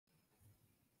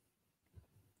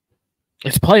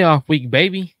It's playoff week,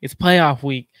 baby. It's playoff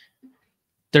week.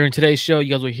 During today's show, you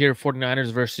guys will hear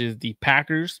 49ers versus the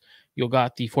Packers. You'll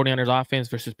got the 49ers offense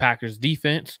versus Packers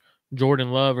defense. Jordan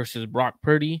Love versus Brock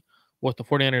Purdy. What the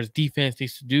 49ers defense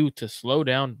needs to do to slow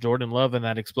down Jordan Love and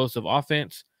that explosive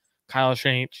offense. Kyle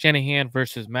Shanahan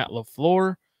versus Matt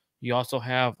LaFleur. You also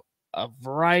have a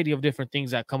variety of different things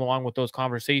that come along with those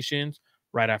conversations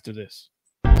right after this.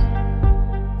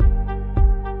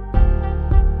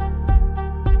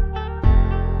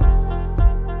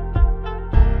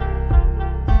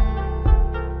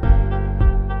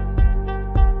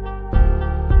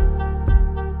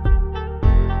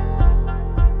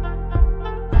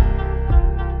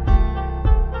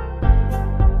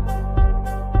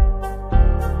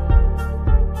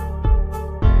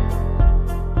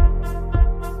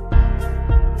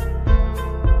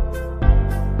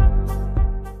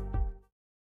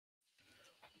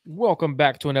 Welcome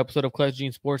back to an episode of Clutch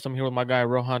Gene Sports. I'm here with my guy,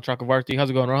 Rohan Chakravarti. How's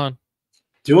it going, Rohan?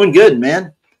 Doing good,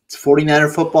 man. It's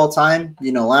 49er football time.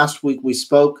 Last week we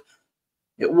spoke.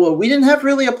 We didn't have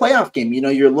really a playoff game.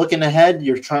 You're looking ahead.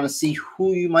 You're trying to see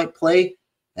who you might play.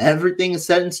 Everything is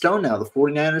set in stone now. The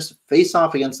 49ers face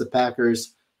off against the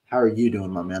Packers. How are you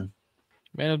doing, my man?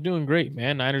 Man, I'm doing great,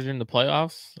 man. Niners are in the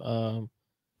playoffs.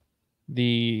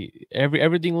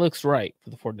 Everything looks right for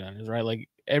the 49ers, right? Like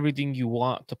everything you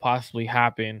want to possibly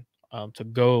happen to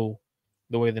go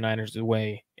the way the Niners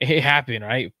way. It happened,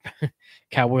 right?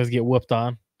 Cowboys get whooped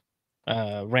on.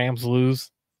 Rams lose.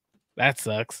 That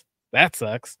sucks.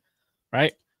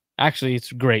 Right? Actually,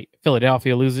 it's great.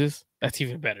 Philadelphia loses. That's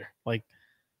even better. Like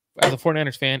as a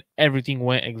 49ers fan, everything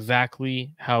went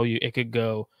exactly how it could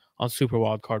go on Super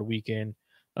Wild Card weekend.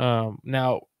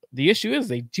 Now the issue is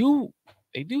they do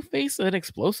face an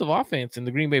explosive offense in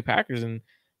the Green Bay Packers, and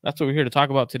that's what we're here to talk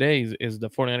about today is the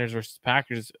 49ers versus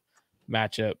Packers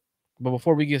matchup. But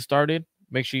before we get started,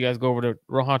 make sure you guys go over to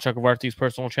Rohan Chakravarti's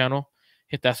personal channel,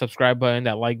 hit that subscribe button,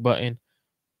 that like button.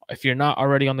 If you're not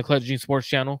already on the Clutch Gene Sports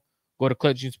channel, go to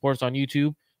Clutch Gene Sports on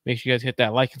YouTube. Make sure you guys hit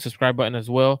that like and subscribe button as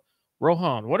well.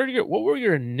 Rohan, what were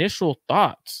your initial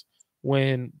thoughts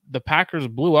when the Packers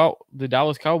blew out the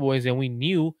Dallas Cowboys and we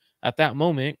knew at that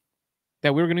moment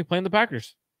that we were going to be playing the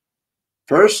Packers?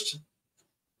 First,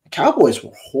 the Cowboys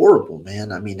were horrible,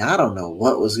 man. I mean, I don't know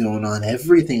what was going on.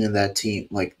 Everything in that team,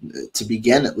 like to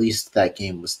begin at least, that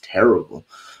game was terrible.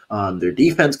 Their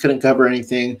defense couldn't cover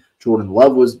anything. Jordan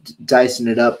Love was dicing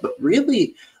it up. But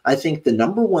really, I think the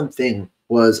number one thing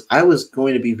was I was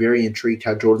going to be very intrigued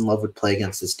how Jordan Love would play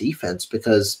against this defense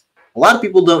because a lot of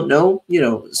people don't know,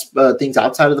 things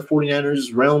outside of the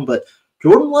 49ers realm, but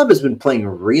Jordan Love has been playing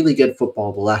really good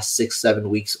football the last 6-7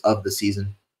 weeks of the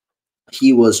season.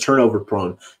 He was turnover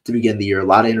prone to begin the year. A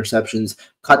lot of interceptions,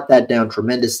 cut that down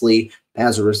tremendously.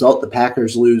 As a result, the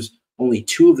Packers lose only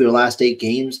 2 of their last 8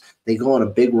 games. They go on a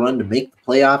big run to make the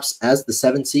playoffs as the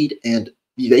 7th seed, and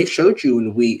they showed you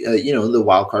in the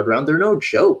wild card round, they're no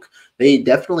joke. They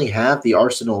definitely have the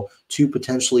arsenal to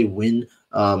potentially win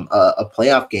a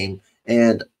playoff game.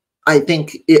 And I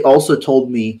think it also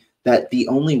told me that the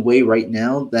only way right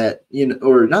now that,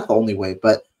 or not the only way,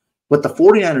 but with the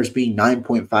 49ers being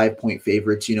 9.5-point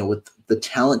favorites, with the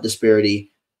talent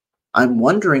disparity, I'm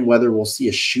wondering whether we'll see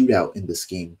a shootout in this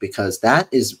game because that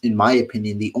is, in my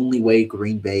opinion, the only way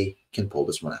Green Bay can pull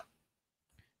this one out.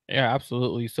 Yeah,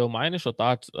 absolutely. So my initial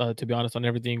thoughts, to be honest, on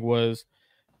everything was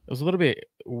it was a little bit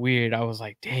weird. I was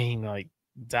like, dang, like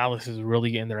Dallas is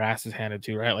really getting their asses handed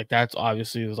to, right? Like that's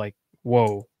obviously was like,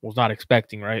 whoa, was not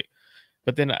expecting, right?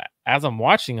 But then as I'm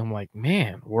watching, I'm like,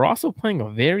 man, we're also playing a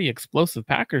very explosive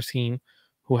Packers team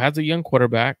who has a young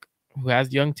quarterback, who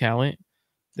has young talent.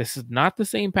 This is not the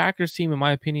same Packers team, in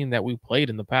my opinion, that we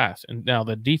played in the past. And now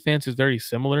the defense is very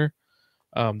similar.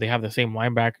 They have the same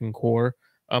linebacking core.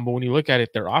 But when you look at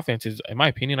it, their offense is, in my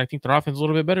opinion, I think their offense is a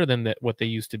little bit better than what they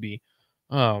used to be.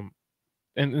 And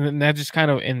that just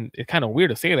and it's kind of weird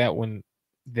to say that when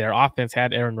their offense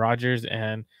had Aaron Rodgers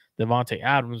and Devontae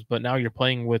Adams, but now you're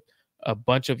playing with a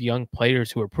bunch of young players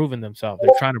who are proving themselves.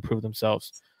 They're trying to prove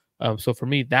themselves. So for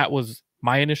me, that was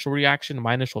my initial reaction,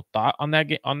 my initial thought on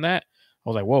that. I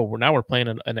was like, whoa, we're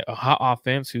playing a hot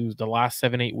offense who's the last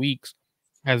 7-8 weeks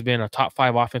has been a top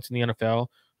 5 offense in the NFL.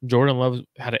 Jordan Love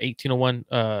had an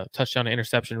 18-1 touchdown to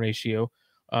interception ratio,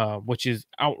 which is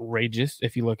outrageous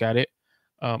if you look at it.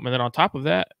 And then on top of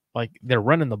that, like they're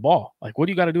running the ball. Like, what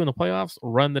do you got to do in the playoffs?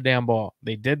 Run the damn ball.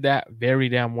 They did that very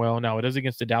damn well. Now it is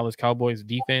against the Dallas Cowboys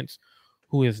defense,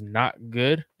 who is not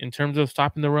good in terms of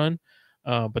stopping the run.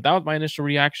 But that was my initial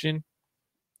reaction.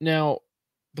 Now,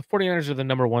 the 49ers are the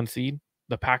number 1 seed.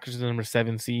 The Packers are the number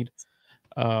 7 seed,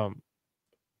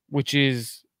 which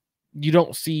is you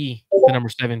don't see the number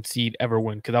 7 seed ever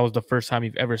win, because that was the first time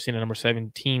you've ever seen a number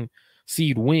 17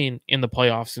 seed win in the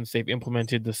playoffs since they've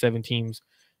implemented the 7 teams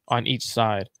on each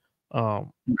side.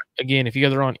 Um, Again, if you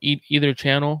guys are on either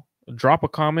channel, drop a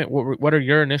comment. What are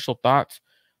your initial thoughts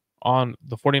on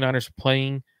the 49ers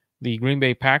playing the Green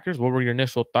Bay Packers? What were your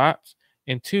initial thoughts?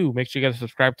 And two, make sure you guys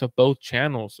subscribe to both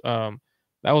channels. That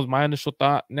was my initial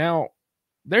thought. Now,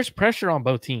 there's pressure on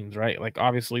both teams, right? Like,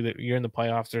 obviously, that you're in the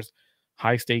playoffs. There's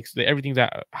high stakes. Everything's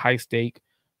at high stake.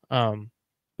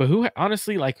 But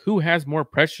honestly, like, who has more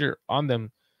pressure on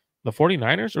them, the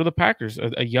 49ers or the Packers?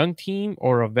 A young team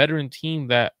or a veteran team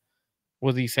that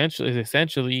is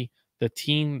essentially the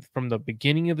team from the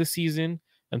beginning of the season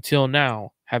until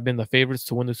now have been the favorites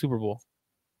to win the Super Bowl.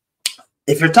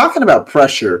 If you're talking about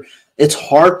pressure, it's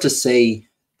hard to say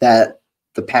that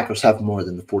the Packers have more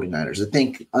than the 49ers. I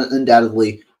think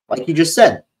undoubtedly, like you just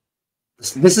said,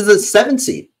 this is a 7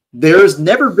 seed. There's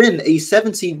never been a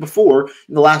 7 seed before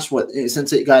in the last,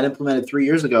 since it got implemented 3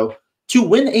 years ago, to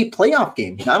win a playoff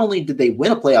game. Not only did they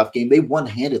win a playoff game, they won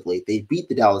handedly. They beat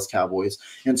the Dallas Cowboys.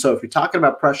 And so if you're talking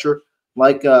about pressure,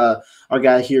 like our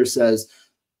guy here says,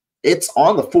 it's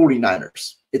on the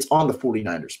 49ers. It's on the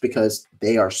 49ers because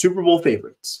they are Super Bowl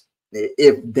favorites.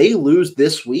 If they lose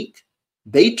this week,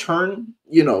 they turn,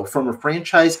 from a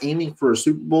franchise aiming for a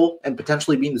Super Bowl and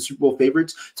potentially being the Super Bowl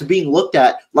favorites to being looked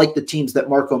at like the teams that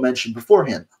Marco mentioned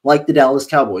beforehand, like the Dallas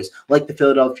Cowboys, like the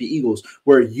Philadelphia Eagles,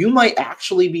 where you might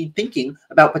actually be thinking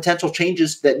about potential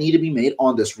changes that need to be made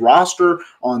on this roster,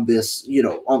 on this,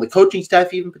 on the coaching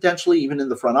staff, even potentially, even in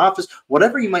the front office,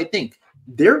 whatever you might think.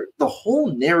 The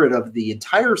whole narrative of the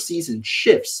entire season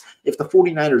shifts if the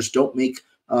 49ers don't make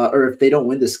or if they don't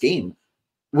win this game.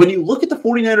 When you look at the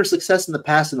 49ers' success in the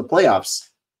past in the playoffs,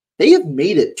 they have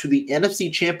made it to the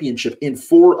NFC Championship in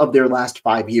 4 of their last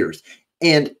 5 years.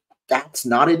 And that's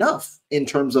not enough in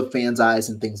terms of fans' eyes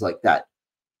and things like that.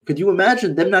 Could you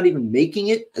imagine them not even making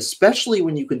it, especially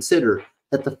when you consider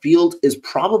that the field is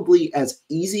probably as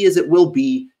easy as it will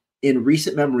be in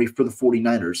recent memory for the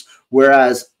 49ers?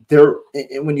 Whereas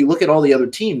when you look at all the other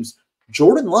teams,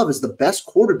 Jordan Love is the best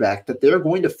quarterback that they're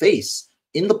going to face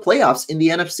in the playoffs in the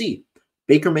NFC.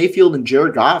 Baker Mayfield and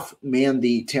Jared Goff man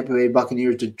the Tampa Bay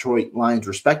Buccaneers, Detroit Lions,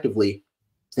 respectively.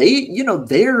 They're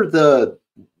the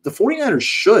 49ers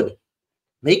should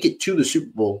make it to the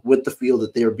Super Bowl with the field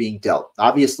that they're being dealt.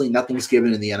 Obviously, nothing's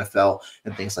given in the NFL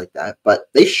and things like that, but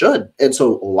they should. And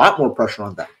so a lot more pressure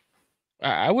on them.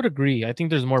 I would agree. I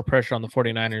think there's more pressure on the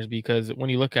 49ers because when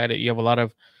you look at it,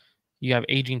 you have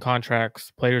aging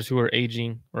contracts, players who are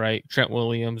aging, right? Trent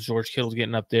Williams, George Kittle's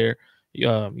getting up there. You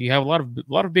have a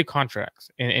lot of big contracts,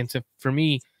 and for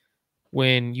me,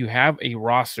 when you have a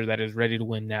roster that is ready to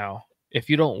win now, if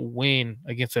you don't win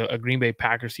against a Green Bay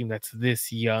Packers team that's this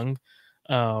young,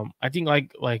 I think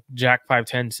like Jack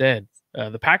 510 said,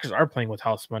 the Packers are playing with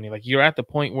house money. Like, you're at the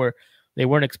point where they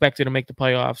weren't expected to make the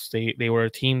playoffs. They were a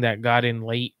team that got in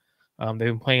late.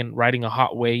 They've been riding a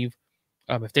hot wave.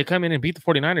 If they come in and beat the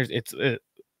 49ers, it's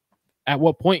at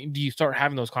what point do you start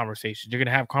having those conversations? You're going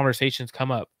to have conversations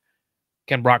come up.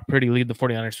 Can Brock Purdy lead the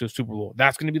 49ers to a Super Bowl?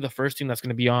 That's going to be the first team that's going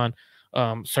to be on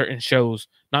certain shows.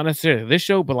 Not necessarily this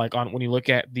show, but like when you look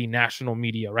at the national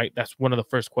media, right? That's one of the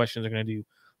first questions they're going to do.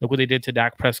 Look what they did to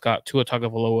Dak Prescott, Tua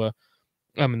Tagovailoa,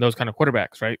 and those kind of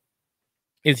quarterbacks, right?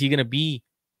 Is he going to be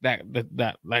that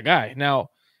guy? Now,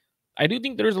 I do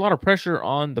think there's a lot of pressure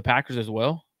on the Packers as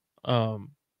well,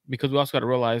 because we also got to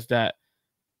realize that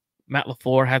Matt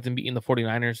LaFleur hasn't beaten the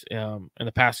 49ers in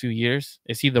the past few years.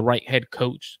 Is he the right head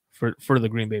coach for the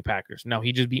Green Bay Packers? Now,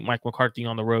 he just beat Mike McCarthy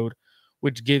on the road,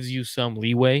 which gives you some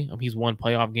leeway. He's won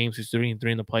playoff games. He's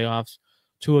 3-3 in the playoffs.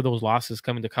 2 of those losses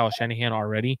coming to Kyle Shanahan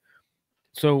already.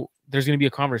 So there's going to be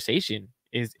a conversation.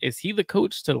 Is he the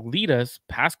coach to lead us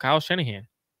past Kyle Shanahan?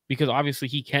 Because obviously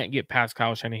he can't get past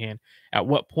Kyle Shanahan. At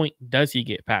what point does he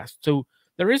get past? So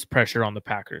there is pressure on the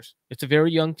Packers. It's a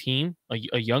very young team,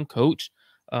 a young coach,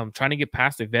 trying to get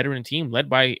past a veteran team led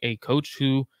by a coach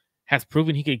who has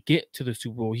proven he could get to the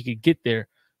Super Bowl. He could get there.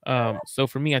 So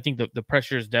for me, I think the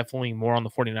pressure is definitely more on the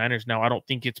 49ers. Now, I don't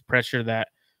think it's pressure that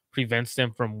prevents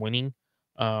them from winning.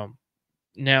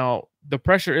 Now, the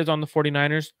pressure is on the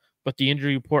 49ers, but the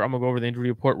injury report, I'm going to go over the injury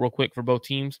report real quick for both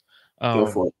teams. Go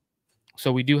for it.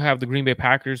 So we do have the Green Bay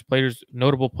Packers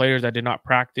notable players that did not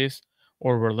practice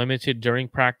or were limited during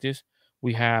practice.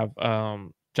 We have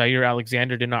Jair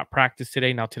Alexander did not practice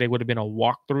today. Now, today would have been a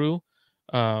walkthrough.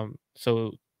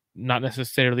 So not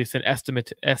necessarily an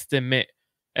estimate. Oh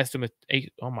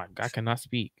my God, I cannot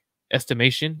speak.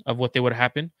 Estimation of what they would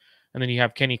happen. And then you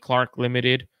have Kenny Clark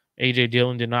limited. AJ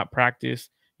Dillon did not practice.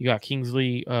 You got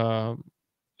Kingsley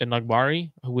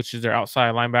Nagbari, which is their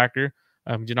outside linebacker.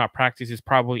 Did not practice. Is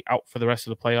probably out for the rest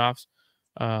of the playoffs.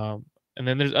 And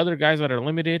then there's other guys that are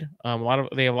limited. They have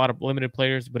a lot of limited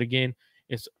players, but again,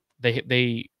 it's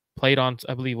they played on,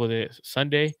 I believe, was it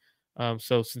Sunday.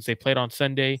 So since they played on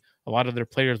Sunday, a lot of their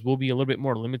players will be a little bit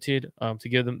more limited to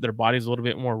give them their bodies a little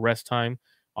bit more rest time.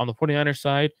 On the 49ers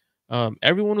side,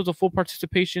 everyone was a full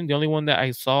participation. The only one that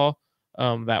I saw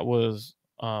that was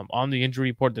on the injury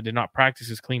report that did not practice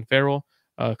is Clean Farrell.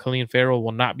 Khalil Farrell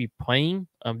will not be playing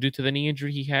due to the knee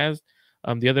injury he has.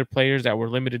 The other players that were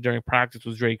limited during practice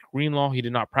was Drake Greenlaw. He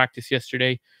did not practice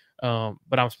yesterday,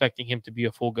 but I'm expecting him to be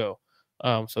a full go.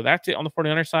 So that's it on the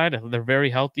 49ers side. They're very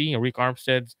healthy. Arik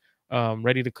Armstead's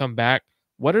ready to come back.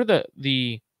 What are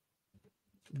the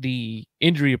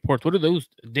injury reports? What do those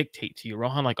dictate to you,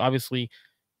 Rohan? Like, obviously,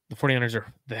 the 49ers are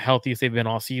the healthiest they've been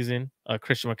all season.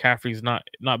 Christian McCaffrey's not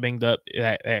banged up.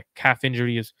 That calf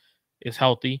injury is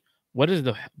healthy. What does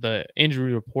the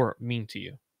injury report mean to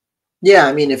you? Yeah,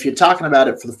 I mean, if you're talking about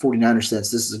it for the 49ers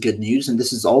sense, this is good news. And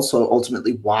this is also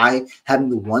ultimately why having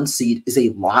the 1 seed is a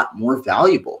lot more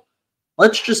valuable.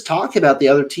 Let's just talk about the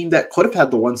other team that could have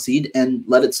had the 1 seed and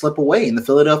let it slip away in the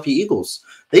Philadelphia Eagles.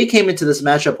 They came into this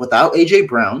matchup without A.J.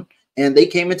 Brown, and they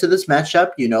came into this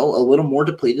matchup, a little more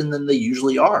depleted than they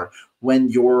usually are when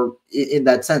you're in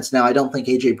that sense. Now, I don't think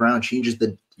A.J. Brown changes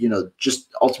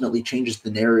just ultimately changes the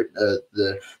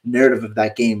narrative of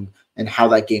that game and how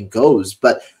that game goes.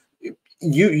 But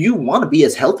you want to be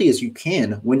as healthy as you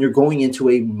can when you're going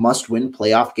into a must-win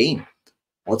playoff game.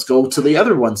 Let's go to the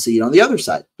other 1 seed on the other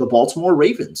side, the Baltimore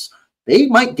Ravens. They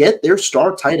might get their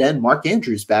star tight end, Mark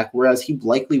Andrews, back, whereas he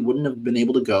likely wouldn't have been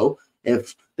able to go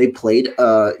if they played, in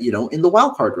the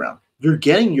wild card round. You're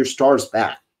getting your stars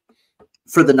back.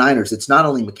 For the Niners, it's not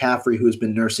only McCaffrey, who has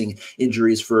been nursing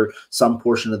injuries for some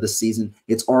portion of the season.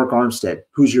 It's Arik Armstead,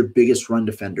 who's your biggest run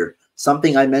defender.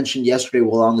 Something I mentioned yesterday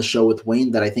while on the show with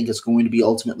Wayne that I think is going to be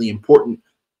ultimately important.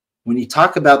 When you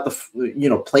talk about the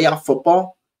playoff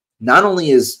football, not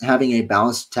only is having a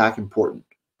balanced attack important,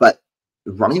 but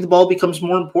running the ball becomes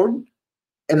more important.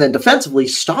 And then defensively,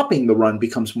 stopping the run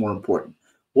becomes more important.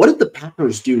 What did the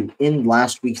Packers do in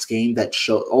last week's game that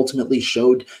ultimately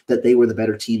showed that they were the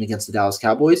better team against the Dallas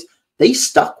Cowboys? They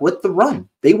stuck with the run.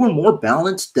 They were more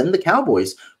balanced than the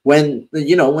Cowboys. When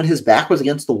his back was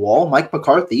against the wall, Mike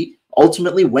McCarthy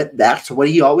ultimately went back to what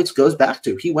he always goes back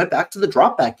to. He went back to the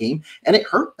drop back game, and it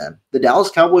hurt them. The Dallas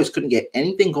Cowboys couldn't get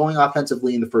anything going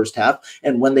offensively in the first half,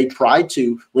 and when they tried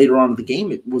to later on in the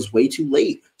game, it was way too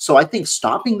late. So I think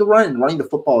stopping the run and running the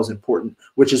football is important,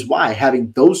 which is why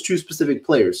having those two specific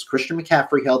players, Christian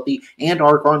McCaffrey healthy and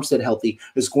Arik Armstead healthy,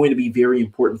 is going to be very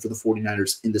important for the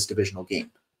 49ers in this divisional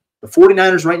game. The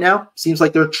 49ers right now seems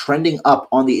like they're trending up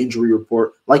on the injury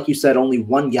report. Like you said, only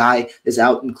one guy is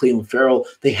out in Clelin Ferrell.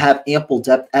 They have ample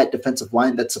depth at defensive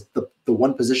line. That's the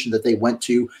one position that they went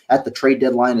to at the trade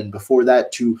deadline and before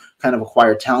that to kind of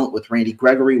acquire talent with Randy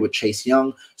Gregory, with Chase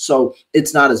Young. So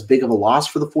it's not as big of a loss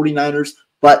for the 49ers,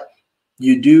 but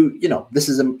this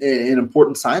is an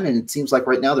important sign, and it seems like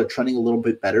right now they're trending a little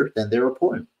bit better than their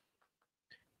opponent.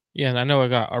 Yeah, and I know I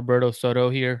got Alberto Soto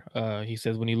here. He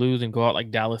says when you lose and go out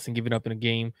like Dallas and give it up in a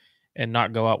game, and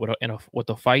not go out with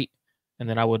a fight, and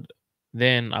then I would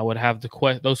have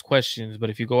those questions. But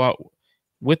if you go out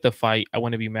with the fight, I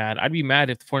wouldn't be mad. I'd be mad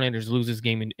if the 49ers lose this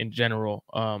game in general.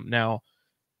 Now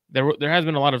there has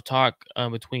been a lot of talk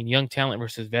between young talent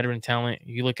versus veteran talent.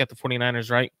 You look at the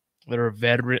 49ers, right?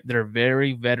 They're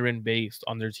very veteran based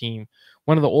on their team.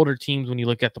 One of the older teams when you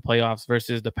look at the playoffs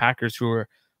versus the Packers, who are,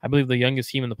 I believe, the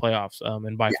youngest team in the playoffs,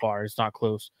 and by far it's not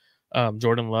close.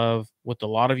 Jordan Love with a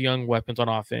lot of young weapons on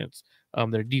offense.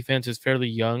 Their defense is fairly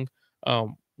young.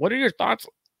 What are your thoughts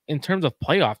in terms of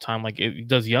playoff time? Like,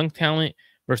 does young talent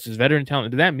versus veteran talent,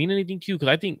 does that mean anything to you? Because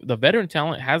I think the veteran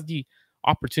talent has the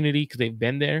opportunity because they've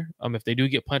been there. If the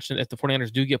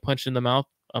 49ers do get punched in the mouth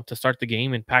to start the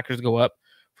game and Packers go up,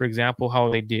 for example, how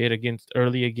they did against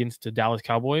the Dallas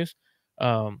Cowboys.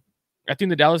 I think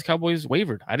the Dallas Cowboys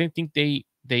wavered. I didn't think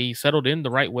they settled in the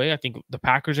right way. I think the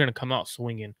Packers are going to come out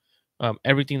swinging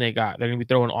everything they got. They're going to be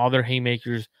throwing all their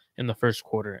haymakers in the first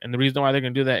quarter. And the reason why they're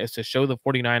going to do that is to show the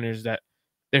 49ers that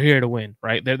they're here to win,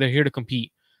 right? They're here to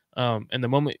compete. And the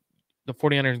moment the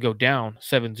 49ers go down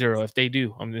 7-0, if they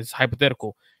do, it's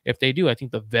hypothetical. If they do, I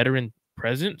think the veteran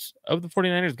presence of the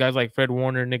 49ers, guys like Fred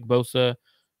Warner, Nick Bosa,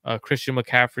 Christian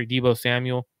McCaffrey, Deebo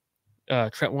Samuel,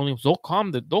 Trent Williams, they'll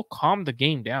calm the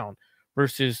game down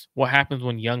versus what happens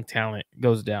when young talent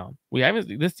goes down.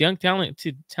 This young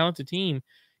talented team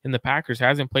in the Packers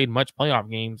hasn't played much playoff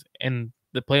games, and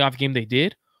the playoff game they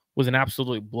did was an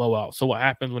absolute blowout. So what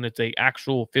happens when it's a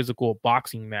actual physical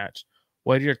boxing match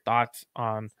What are your thoughts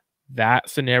on that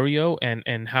scenario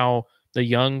and how the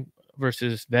young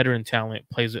versus veteran talent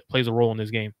plays a role in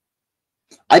this game?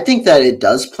 I think that it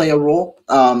does play a role.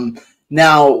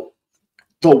 Now,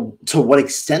 to what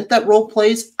extent that role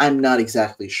plays, I'm not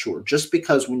exactly sure. Just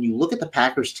because when you look at the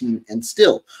Packers team, and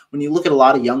still, when you look at a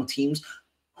lot of young teams,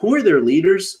 who are their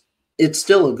leaders? It's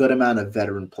still a good amount of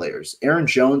veteran players. Aaron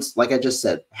Jones, like I just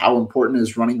said, how important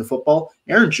is running the football?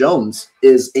 Aaron Jones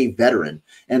is a veteran,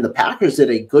 and the Packers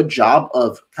did a good job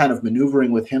of kind of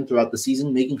maneuvering with him throughout the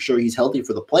season, making sure he's healthy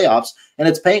for the playoffs, and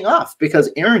it's paying off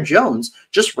because Aaron Jones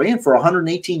just ran for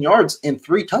 118 yards and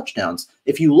 3 touchdowns.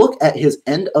 If you look at his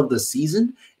end of the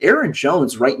season, Aaron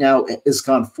Jones right now has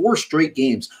gone 4 straight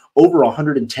games over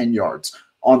 110 yards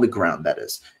on the ground, that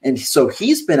is. And so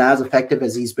he's been as effective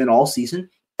as he's been all season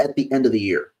at the end of the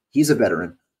year. He's a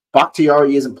veteran.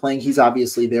 Bakhtiari isn't playing. He's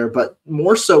obviously there, but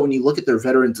more so when you look at their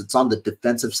veterans, it's on the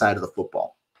defensive side of the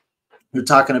football. You're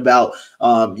talking about,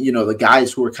 the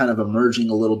guys who are kind of emerging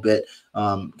a little bit,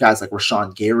 guys like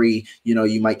Rashawn Gary,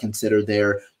 you might consider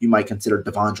there. You might consider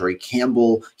Devondre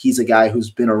Campbell. He's a guy who's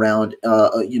been around,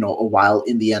 a while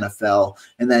in the NFL.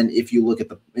 And then if you look at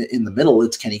in the middle,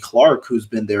 it's Kenny Clark, who's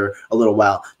been there a little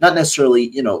while. Not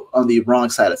necessarily, on the wrong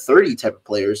side of 30 type of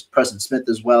players. Preston Smith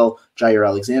as well, Jair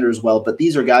Alexander as well. But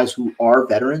these are guys who are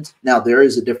veterans. Now, there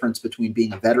is a difference between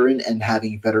being a veteran and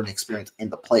having veteran experience in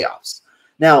the playoffs.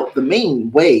 Now, the main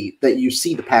way that you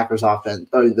see the Packers offense,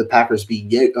 or the Packers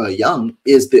being young,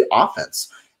 is the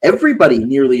offense. Everybody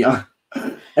nearly like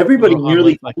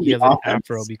he has an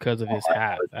afro because of his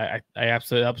hat. I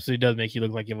absolutely does make you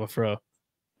look like you have a fro.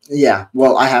 Yeah,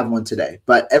 well, I have one today.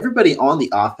 But everybody on the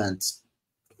offense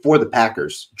for the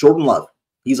Packers, Jordan Love,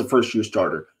 he's a first-year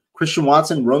starter. Christian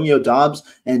Watson, Romeo Doubs,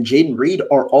 and Jaden Reed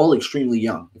are all extremely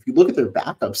young. If you look at their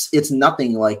backups, it's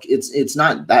nothing like it's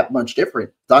not that much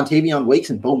different. Dontavion Wakes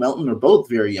and Bo Melton are both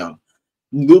very young.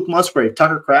 Luke Musgrave,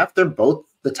 Tucker Kraft, they're both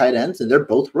the tight ends, and they're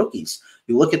both rookies.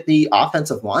 You look at the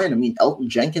offensive line, I mean, Elton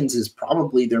Jenkins is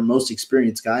probably their most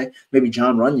experienced guy, maybe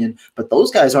John Runyon, but those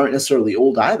guys aren't necessarily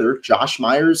old either. Josh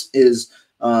Myers is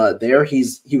there. He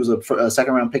was a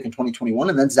second-round pick in 2021,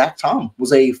 and then Zach Tom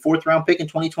was a fourth-round pick in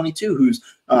 2022 who's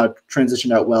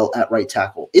transitioned out well at right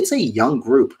tackle. It's a young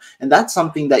group, and that's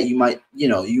something that you might,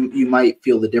 you might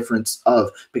feel the difference of,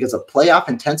 because the playoff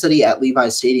intensity at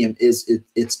Levi's Stadium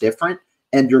it's different,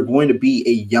 and you're going to be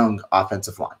a young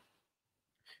offensive line.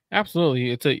 Absolutely,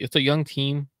 it's a young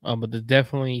team, but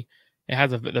it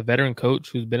has a veteran coach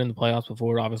who's been in the playoffs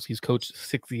before. Obviously, he's coached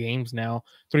 6 games now,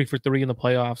 3 for 3 in the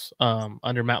playoffs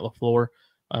under Matt LaFleur.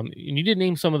 And you did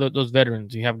name some of those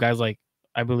veterans. You have guys like,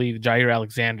 I believe, Jair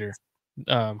Alexander,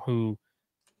 who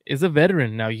is a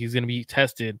veteran now. He's going to be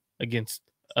tested against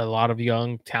a lot of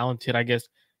young, talented,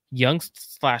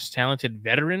 young/talented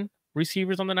veteran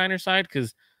receivers on the Niners side,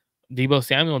 because Deebo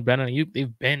Samuel and Brandon Ayuk,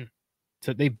 they've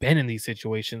been in these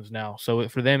situations now. So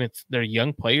for them, they're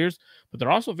young players, but they're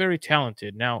also very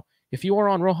talented. Now, if you are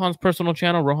on Rohan's personal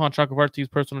channel, Rohan Chakravarty's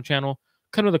personal channel,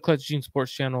 come to the Clutch Gene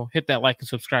Sports channel, hit that like and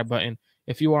subscribe button.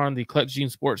 If you are on the Clutch Gene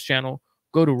Sports channel,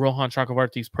 go to Rohan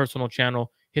Chakravarty's personal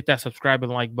channel, hit that subscribe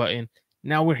and like button.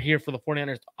 Now we're here for the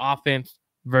 49ers offense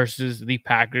versus the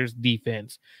Packers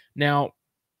defense. Now,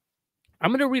 I'm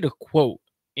going to read a quote,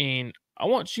 and I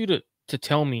want you to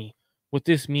tell me what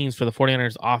this means for the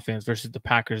 49ers offense versus the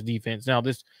Packers defense. Now,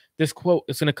 this quote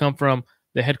is going to come from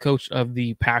the head coach of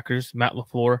the Packers, Matt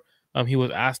LaFleur. He was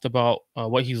asked about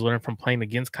what he's learned from playing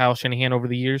against Kyle Shanahan over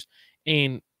the years.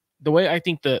 And the way I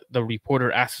think the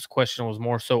reporter asked this question was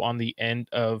more so on the end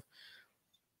of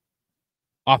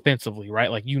offensively,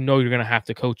 right? Like, you're going to have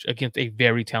to coach against a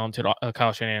very talented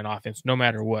Kyle Shanahan offense no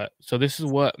matter what. So this is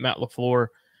what Matt LaFleur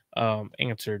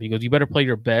answered. He goes, you better play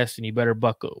your best and you better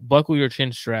buckle your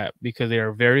chin strap, because they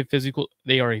are very physical.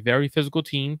 They are a very physical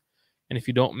team, and if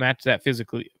you don't match that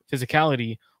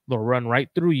physicality, they'll run right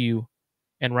through you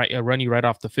and run you right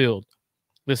off the field.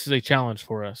 This is a challenge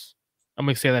for us. I'm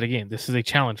going to say that again. This is a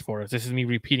challenge for us. This is me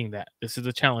repeating that. This is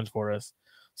a challenge for us.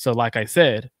 So like I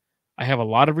said, I have a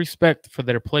lot of respect for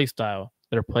their play style,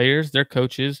 their players, their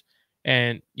coaches,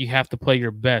 and you have to play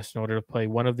your best in order to play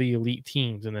one of the elite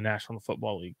teams in the National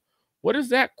Football League. What does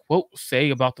that quote say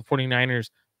about the 49ers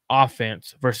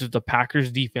offense versus the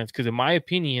Packers defense? Because in my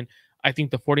opinion, I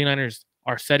think the 49ers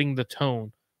are setting the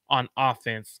tone on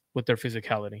offense with their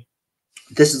physicality.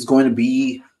 This is going to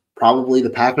be probably the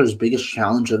Packers' biggest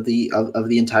challenge of the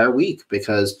entire week,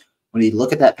 because when you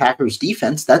look at that Packers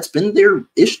defense, that's been their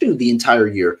issue the entire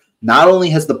year. Not only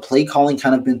has the play calling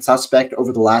kind of been suspect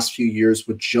over the last few years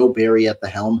with Joe Barry at the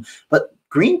helm, but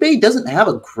Green Bay doesn't have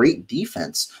a great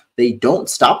defense. They don't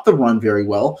stop the run very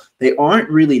well. They aren't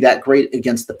really that great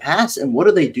against the pass. And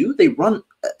what do? They run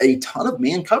a ton of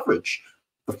man coverage.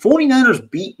 The 49ers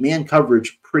beat man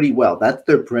coverage pretty well. That's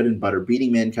their bread and butter,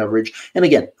 beating man coverage. And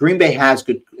again, Green Bay has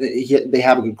good. They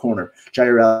have a good corner.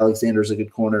 Jair Alexander is a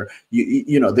good corner.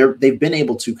 You know, they've been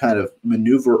able to kind of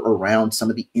maneuver around some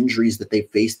of the injuries that they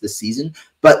faced this season.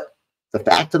 But the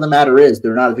fact of the matter is,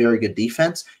 they're not a very good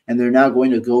defense, and they're now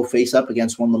going to go face up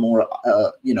against one of the more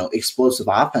explosive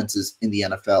offenses in the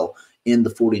NFL in the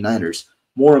 49ers.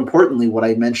 More importantly, what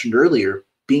I mentioned earlier,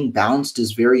 being balanced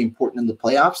is very important in the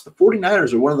playoffs. The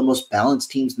 49ers are one of the most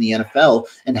balanced teams in the NFL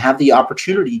and have the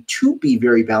opportunity to be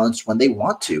very balanced when they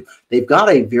want to. They've got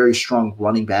a very strong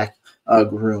running back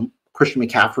room, Christian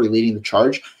McCaffrey leading the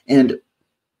charge, and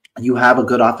you have a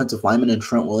good offensive lineman in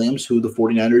Trent Williams, who the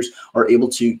 49ers are able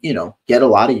to, get a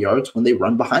lot of yards when they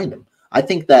run behind him. I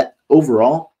think that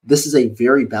overall, this is a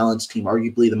very balanced team,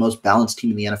 arguably the most balanced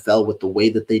team in the NFL with the way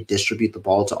that they distribute the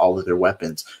ball to all of their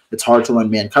weapons. It's hard to run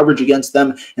man coverage against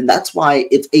them, and that's why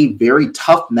it's a very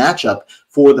tough matchup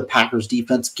for the Packers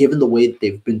defense, given the way that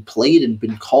they've been played and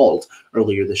been called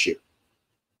earlier this year.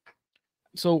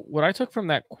 So what I took from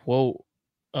that quote,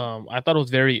 I thought it was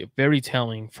very, very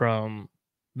telling from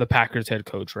the Packers head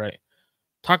coach, right?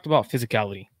 Talked about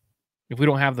physicality. If we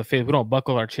don't have the fit, we don't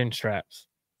buckle our chin straps,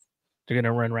 they're going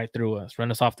to run right through us,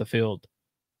 run us off the field.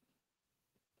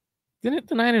 Didn't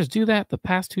the Niners do that the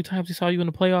past 2 times we saw you in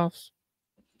the playoffs?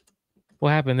 What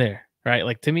happened there, right?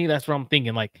 Like, to me, that's what I'm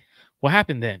thinking. Like, what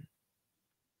happened then?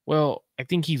 Well, I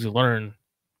think he's learned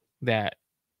that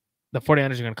the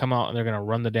 49ers are going to come out and they're going to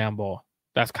run the damn ball.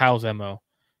 That's Kyle's MO.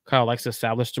 Kyle likes to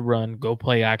establish the run, go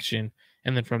play action,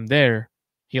 and then from there,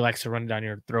 he likes to run down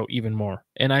your throat even more.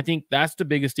 And I think that's the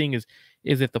biggest thing is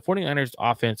if the 49ers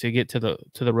offense, they get to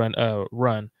the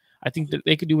run, I think that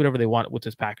they could do whatever they want with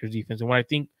this Packers defense. And when I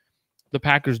think the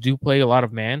Packers do play a lot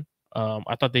of man,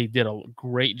 I thought they did a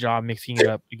great job mixing it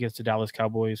up against the Dallas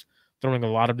Cowboys, throwing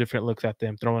a lot of different looks at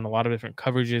them, throwing a lot of different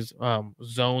coverages,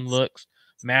 zone looks,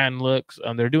 man looks.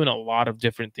 They're doing a lot of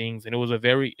different things. And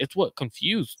it's what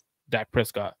confused Dak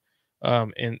Prescott.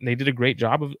 And they did a great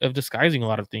job of disguising a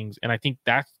lot of things. And I think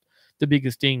that's the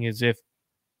biggest thing is if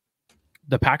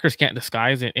the Packers can't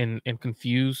disguise and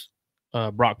confuse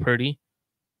Brock Purdy,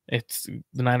 it's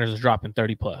the Niners are dropping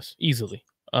 30 plus easily.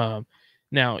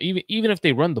 Now, even if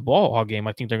they run the ball all game,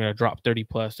 I think they're going to drop 30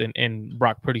 plus and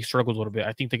Brock Purdy struggles a little bit.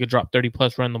 I think they could drop 30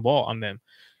 plus run the ball on them.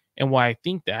 And why I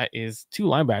think that is 2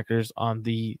 linebackers on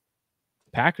the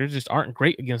Packers just aren't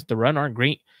great against the run, aren't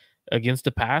great against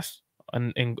the pass.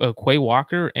 And Quay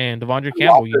Walker and Devondre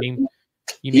Campbell.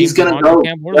 He's going to go.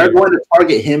 They're going to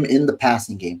target him in the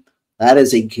passing game. That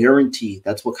is a guarantee.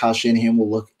 That's what Kyle Shanahan will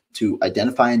look to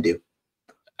identify and do.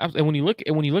 And when you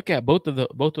look at both of those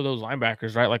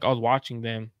linebackers, right? Like I was watching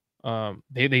them.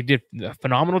 They did a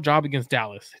phenomenal job against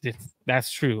Dallas.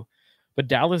 That's true. But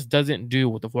Dallas doesn't do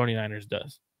what the 49ers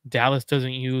does. Dallas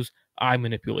doesn't use eye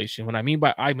manipulation. When I mean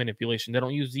by eye manipulation, they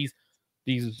don't use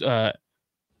these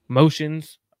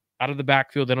motions out of the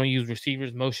backfield. They don't use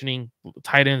receivers motioning,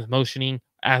 tight ends motioning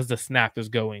as the snap is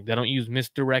going. They don't use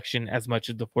misdirection as much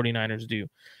as the 49ers do.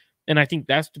 And I think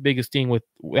that's the biggest thing with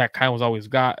that Kyle's always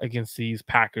got against these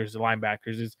Packers, the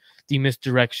linebackers, is the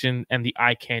misdirection and the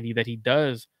eye candy that he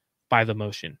does by the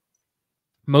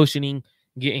motioning,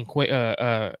 getting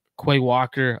Quay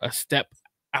Walker a step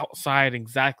outside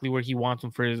exactly where he wants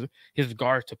him for his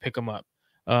guard to pick him up.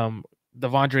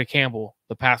 Devondre Campbell,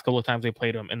 the past couple of times they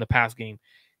played him in the pass game,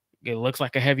 it looks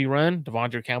like a heavy run.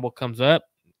 Devondre Campbell comes up,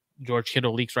 George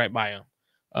Kittle leaks right by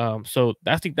him. So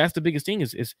that's the biggest thing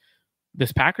is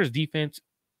this Packers defense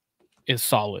is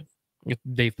solid.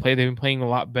 They've been playing a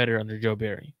lot better under Joe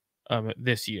Barry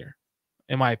this year,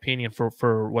 in my opinion,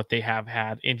 for what they have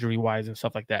had injury wise and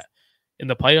stuff like that. In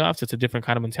the playoffs, it's a different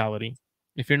kind of mentality.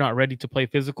 If you're not ready to play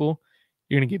physical,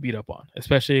 you're gonna get beat up on,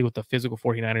 especially with the physical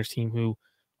 49ers team who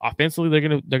offensively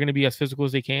they're gonna be as physical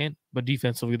as they can, but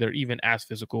defensively they're even as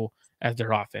physical as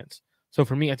their offense. So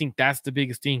for me, I think that's the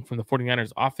biggest thing from the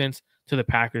 49ers offense to the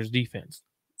Packers defense.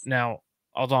 Now,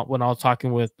 when I was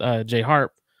talking with Jay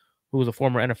Harp, who was a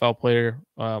former NFL player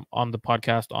on the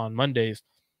podcast on Mondays,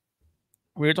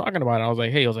 we were talking about it. I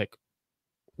was like,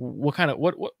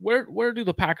 where do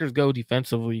the Packers go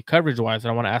defensively, coverage wise?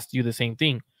 And I want to ask you the same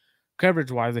thing.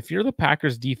 Coverage wise, if you're the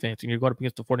Packers defense and you're going up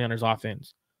against the 49ers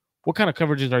offense, what kind of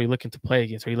coverages are you looking to play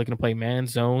against? Are you looking to play man,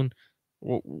 zone?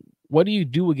 What do you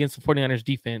do against the 49ers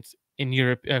defense in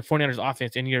your 49ers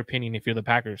offense, in your opinion, if you're the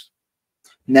Packers?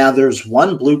 Now, there's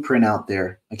one blueprint out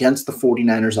there against the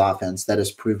 49ers offense that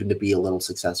has proven to be a little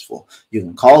successful. You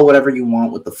can call it whatever you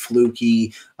want with the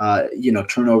fluky,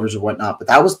 turnovers or whatnot, but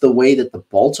that was the way that the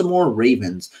Baltimore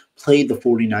Ravens played the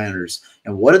 49ers.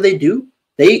 And what did they do?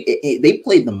 They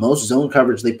played the most zone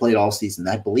coverage they played all season.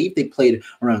 I believe they played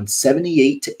around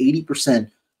 78 to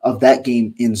 80% of that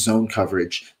game in zone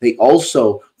coverage. They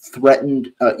also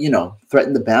threatened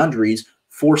the boundaries,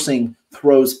 forcing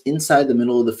throws inside the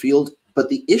middle of the field. But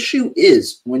the issue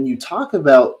is when you talk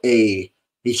about a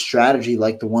strategy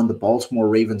like the one the Baltimore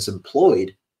Ravens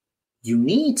employed, you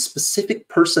need specific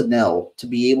personnel to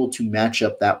be able to match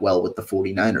up that well with the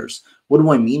 49ers. What do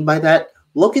I mean by that?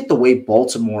 Look at the way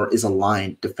Baltimore is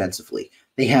aligned defensively.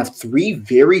 They have three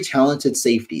very talented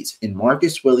safeties in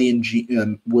Marcus Williams,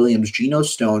 Geno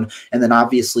Stone, and then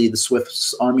obviously the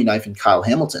Swiss Army knife and Kyle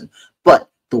Hamilton. But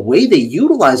the way they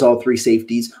utilize all three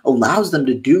safeties allows them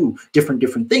to do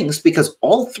different things because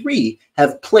all three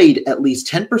have played at least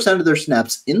 10% of their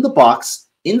snaps in the box,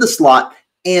 in the slot,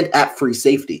 and at free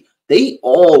safety. They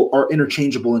all are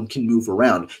interchangeable and can move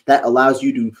around. That allows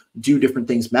you to do different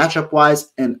things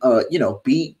matchup-wise and,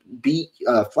 be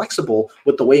flexible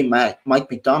with the way Mike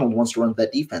Macdonald wants to run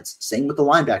that defense. Same with the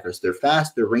linebackers. They're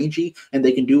fast, they're rangy, and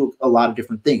they can do a lot of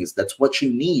different things. That's what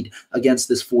you need against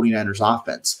this 49ers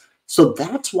offense. So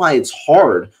that's why it's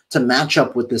hard to match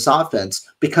up with this offense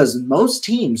because most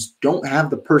teams don't have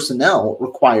the personnel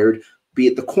required, be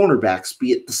it the cornerbacks,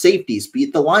 be it the safeties, be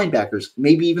it the linebackers,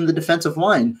 maybe even the defensive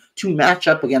line, to match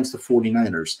up against the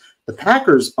 49ers. The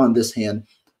Packers, on this hand,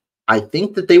 I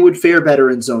think that they would fare better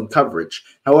in zone coverage.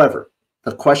 However,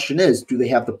 the question is, do they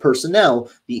have the personnel,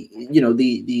 the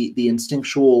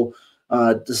instinctual,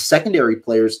 the secondary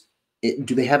players,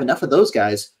 do they have enough of those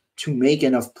guys to make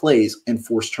enough plays and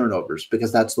force turnovers?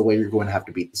 Because that's the way you're going to have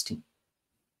to beat this team.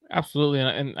 Absolutely.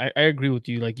 And I agree with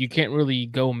you. Like, you can't really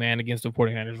go man against the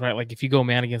 49ers, right? Like, if you go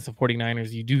man against the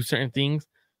 49ers, you do certain things.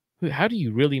 How do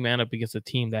you really man up against a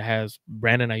team that has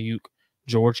Brandon Ayuk,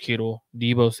 George Kittle,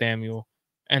 Deebo Samuel,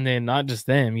 and then not just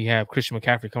them, you have Christian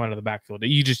McCaffrey coming out of the backfield.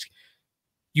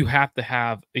 You have to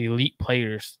have elite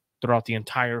players throughout the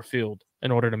entire field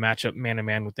in order to match up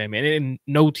man-to-man with them. And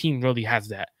no team really has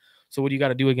that. So what you got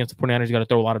to do against the 49ers, you got to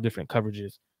throw a lot of different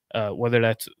coverages, whether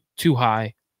that's too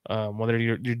high, whether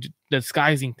you're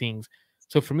disguising things.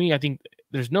 So for me, I think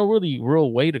there's no really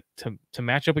real way to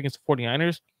match up against the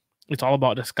 49ers. It's all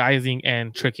about disguising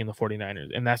and tricking the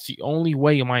 49ers. And that's the only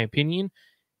way, in my opinion,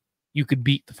 you could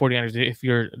beat the 49ers if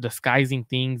you're disguising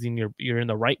things and you're in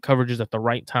the right coverages at the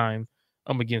right time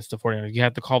against the 49ers. You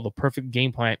have to call the perfect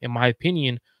game plan, in my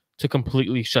opinion, to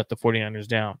completely shut the 49ers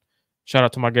down. Shout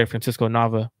out to my guy Francisco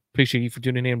Nava. Appreciate you for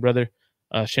tuning in, brother.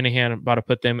 Shanahan about to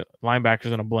put them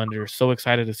linebackers in a blender. So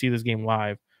excited to see this game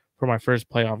live for my first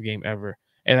playoff game ever.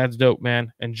 And that's dope,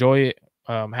 man. Enjoy it.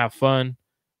 Have fun.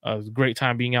 It was a great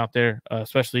time being out there,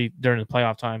 especially during the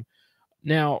playoff time.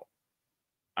 Now,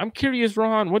 I'm curious,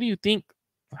 Ron, what do you think?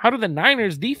 How do the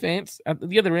Niners defense at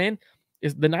the other end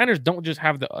is the Niners don't just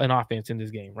have an offense in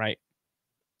this game, right?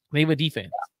 They have a defense.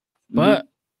 Mm-hmm. But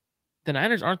the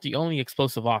Niners aren't the only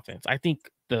explosive offense. I think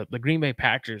the Green Bay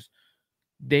Packers,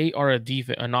 they are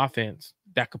an offense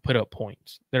that could put up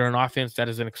points. They're an offense that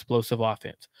is an explosive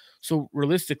offense. So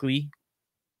realistically,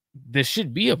 this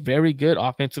should be a very good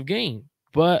offensive game.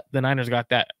 But the Niners got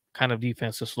that kind of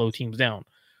defense to slow teams down.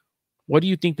 What do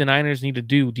you think the Niners need to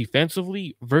do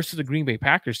defensively versus the Green Bay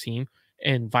Packers team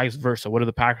and vice versa? What are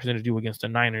the Packers going to do against the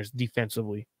Niners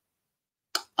defensively?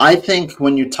 I think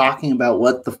when you're talking about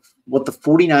what the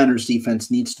 49ers defense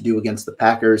needs to do against the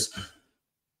Packers,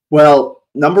 well,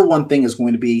 number one thing is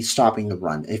going to be stopping the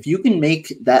run. If you can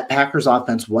make that Packers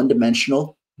offense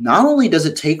one-dimensional, not only does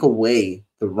it take away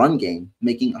the run game,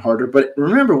 making it harder, but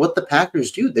remember what the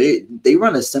Packers do. They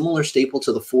run a similar staple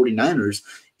to the 49ers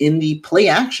in the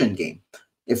play-action game.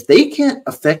 If they can't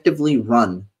effectively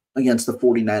run against the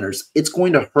 49ers, it's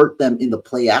going to hurt them in the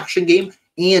play-action game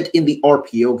and in the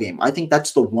RPO game. I think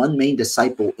that's the one main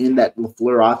disciple in that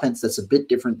LaFleur offense that's a bit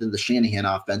different than the Shanahan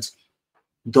offense.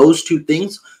 Those two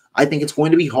things, I think it's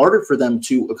going to be harder for them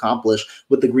to accomplish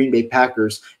with the Green Bay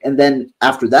Packers. And then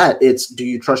after that, it's do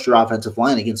you trust your offensive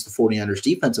line against the 49ers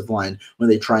defensive line when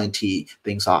they try and tee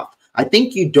things off? I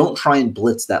think you don't try and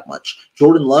blitz that much.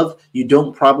 Jordan Love, you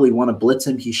don't probably want to blitz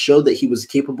him. He showed that he was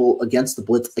capable against the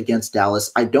blitz against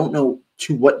Dallas. I don't know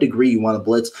to what degree you want to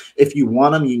blitz. If you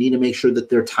want him, you need to make sure that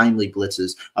they're timely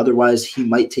blitzes. Otherwise, he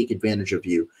might take advantage of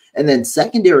you. And then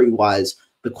secondary-wise,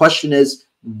 the question is,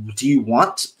 do you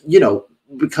want,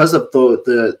 because of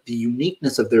the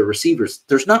uniqueness of their receivers,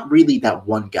 there's not really that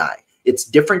one guy. It's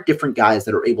different guys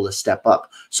that are able to step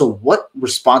up. So what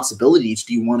responsibilities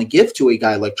do you want to give to a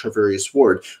guy like Charvarius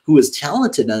Ward, who is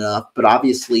talented enough, but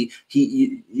obviously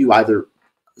you either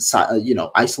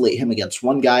isolate him against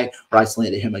one guy or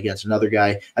isolate him against another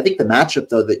guy. I think the matchup,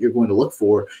 though, that you're going to look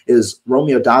for is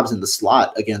Romeo Doubs in the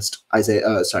slot against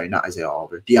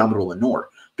Deommodore Lenoir,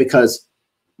 because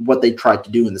what they tried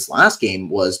to do in this last game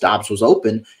was Doubs was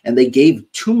open, and they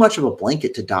gave too much of a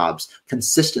blanket to Doubs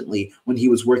consistently when he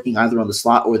was working either on the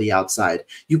slot or the outside.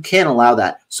 You can't allow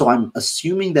that. So I'm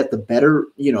assuming that the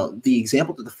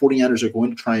example that the 49ers are going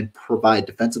to try and provide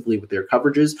defensively with their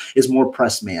coverages is more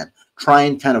press man. Try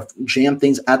and kind of jam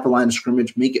things at the line of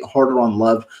scrimmage, make it harder on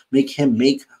Love, make him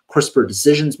make crisper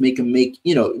decisions, make him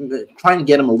trying to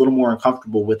get him a little more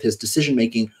uncomfortable with his decision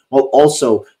making while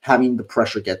also having the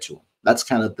pressure get to him. That's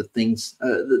kind of the things,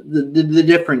 the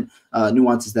different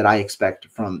nuances that I expect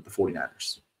from the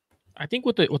 49ers. I think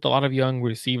with a lot of young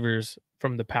receivers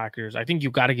from the Packers, I think you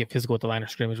got to get physical at the line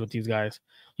of scrimmage with these guys.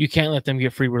 You can't let them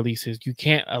get free releases. You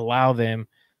can't allow them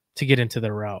to get into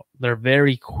the route. They're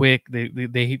very quick.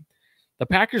 The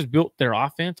Packers built their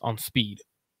offense on speed.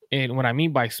 And what I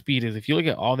mean by speed is if you look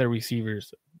at all their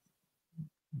receivers,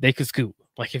 they could scoot.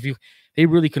 Like they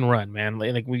really can run, man.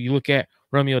 Like when you look at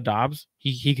Romeo Doubs,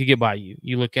 he could get by you.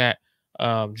 You look at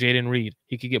Jaden Reed,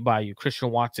 he could get by you.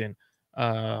 Christian Watson,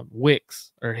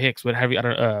 Wicks or Hicks, whatever. I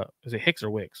don't is it Hicks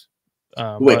or Wicks?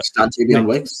 Wicks, Dontayvion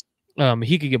Wicks.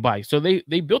 He could get by you. So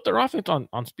they built their offense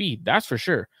on speed. That's for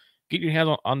sure. Get your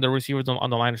hands on the receivers on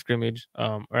the line of scrimmage,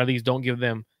 or at least don't give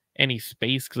them any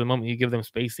space, because the moment you give them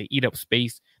space, they eat up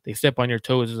space. They step on your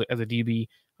toes as a DB,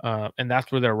 and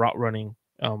that's where their route running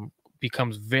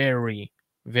becomes very,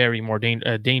 very more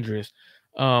dangerous.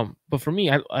 But for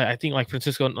me, I think, like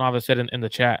Francisco Nava said in the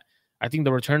chat, I think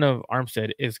the return of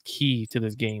Armstead is key to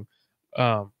this game.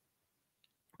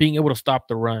 Being able to stop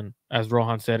the run, as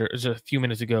Rohan said just a few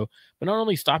minutes ago, but not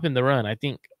only stopping the run, I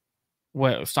think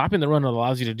what stopping the run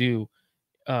allows you to do,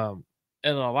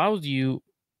 it allows you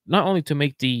not only to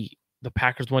make the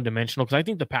Packers one-dimensional, because I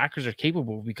think the Packers are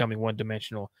capable of becoming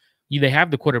one-dimensional. They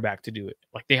have the quarterback to do it.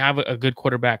 Like, they have a good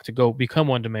quarterback to go become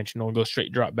one-dimensional and go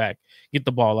straight drop back, get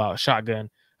the ball out. Shotgun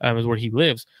is where he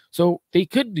lives. So they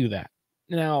could do that.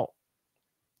 Now,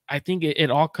 I think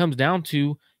it all comes down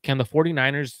to, can the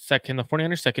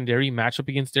 49ers secondary match up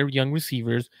against their young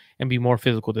receivers and be more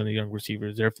physical than the young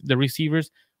receivers? The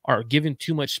receivers are given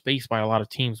too much space by a lot of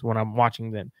teams when I'm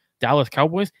watching them. Dallas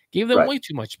Cowboys gave them way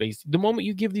too much space. The moment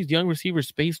you give these young receivers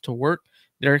space to work,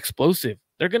 they're explosive.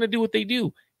 They're going to do what they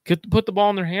do. Put the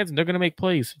ball in their hands, and they're going to make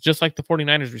plays, just like the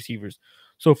 49ers receivers.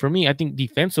 So for me, I think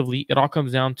defensively, it all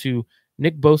comes down to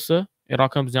Nick Bosa. It all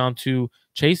comes down to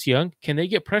Chase Young. Can they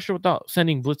get pressure without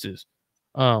sending blitzes?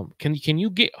 Can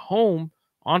you get home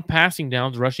on passing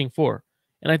downs, rushing for?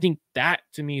 And I think that,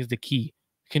 to me, is the key.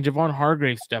 Can Javon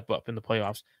Hargrave step up in the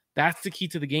playoffs? That's the key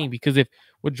to the game, because if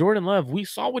with Jordan Love, we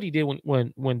saw what he did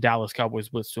when Dallas Cowboys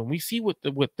blitzed him. We see what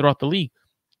throughout the league,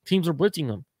 teams are blitzing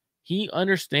him. He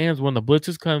understands when the blitz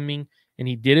is coming, and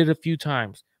he did it a few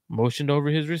times. Motioned over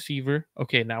his receiver.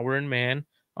 Okay, now we're in man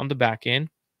on the back end.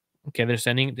 Okay, they're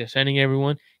sending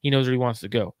everyone. He knows where he wants to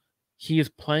go. He is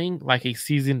playing like a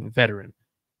seasoned veteran.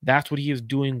 That's what he is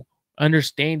doing,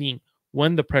 understanding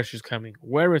when the pressure is coming,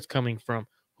 where it's coming from,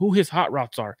 who his hot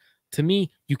routes are. To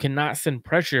me, you cannot send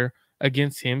pressure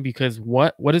against him, because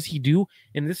what does he do?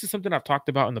 And this is something I've talked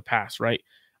about in the past, right?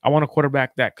 I want a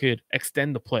quarterback that could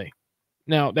extend the play.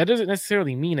 Now, that doesn't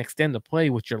necessarily mean extend the play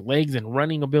with your legs and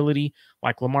running ability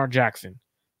like Lamar Jackson.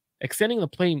 Extending the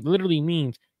play literally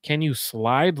means, can you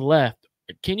slide left?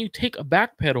 Can you take a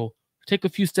back pedal, take a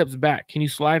few steps back? Can you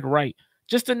slide right?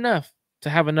 Just enough to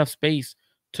have enough space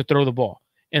to throw the ball.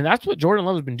 And that's what Jordan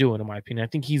Love has been doing, in my opinion. I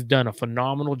think he's done a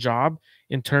phenomenal job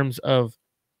in terms of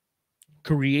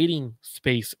creating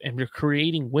space and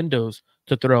creating windows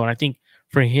to throw. And I think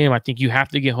for him, I think you have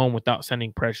to get home without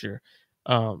sending pressure.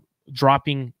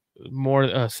 Dropping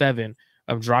more 7,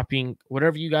 dropping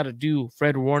whatever you got to do.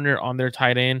 Fred Warner on their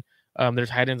tight end. Their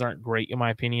tight ends aren't great, in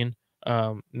my opinion.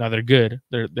 No, they're good.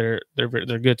 They're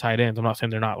good tight ends. I'm not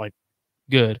saying they're not like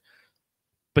good,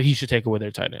 but he should take away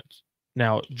their tight ends.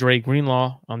 Now, Dre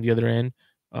Greenlaw on the other end,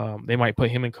 they might put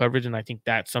him in coverage, and I think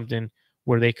that's something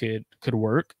where they could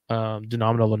work.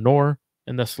 Deommodore Lenoir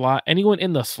in the slot. Anyone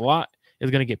in the slot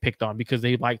is going to get picked on, because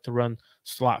they like to run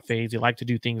slot fades. They like to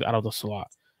do things out of the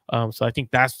slot. So I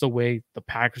think that's the way the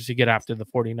Packers should get after the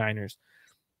 49ers.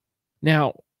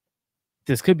 Now,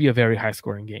 this could be a very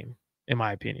high-scoring game, in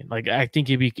my opinion. Like, I think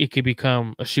it could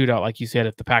become a shootout, like you said.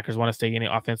 If the Packers want to stay in it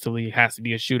offensively, it has to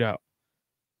be a shootout.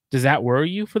 Does that worry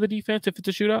you for the defense if it's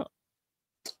a shootout?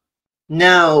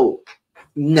 Now,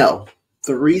 No.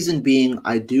 The reason being,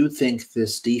 I do think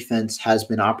this defense has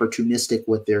been opportunistic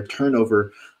with their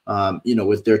turnover,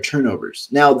 with their turnovers.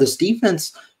 Now, this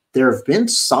defense, there have been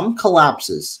some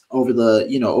collapses over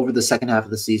the second half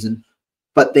of the season,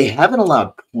 but they haven't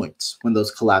allowed points when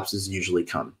those collapses usually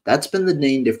come. That's been the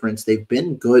main difference. They've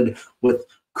been good with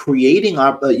creating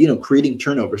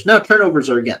turnovers. Now, turnovers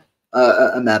are again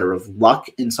a matter of luck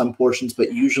in some portions,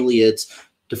 but usually it's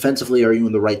defensively. Are you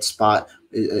in the right spot?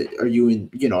 Are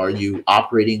you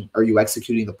operating? Are you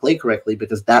executing the play correctly?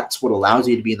 Because that's what allows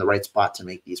you to be in the right spot to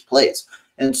make these plays.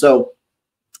 And so,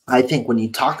 I think when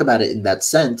you talk about it in that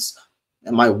sense,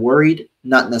 am I worried?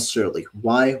 Not necessarily.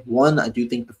 Why? One, I do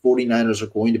think the 49ers are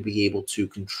going to be able to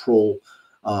control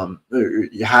or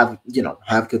have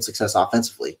good success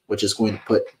offensively, which is going to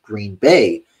put Green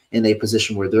Bay in a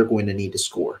position where they're going to need to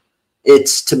score.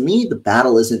 It's, to me, the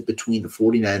battle isn't between the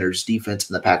 49ers defense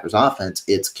and the Packers offense.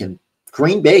 It's, can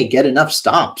Green Bay get enough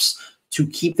stops to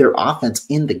keep their offense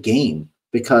in the game?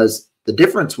 Because the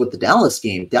difference with the Dallas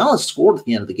game, Dallas scored at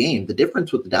the end of the game. The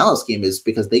difference with the Dallas game is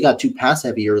because they got too pass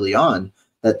heavy early on,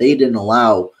 that they didn't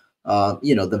allow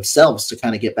themselves to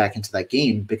kind of get back into that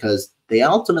game, because they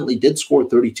ultimately did score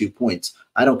 32 points.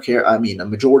 I don't care. I mean, a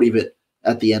majority of it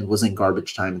at the end was in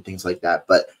garbage time and things like that.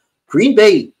 But Green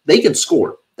Bay, they can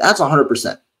score. That's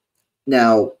 100%.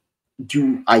 Now,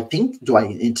 do I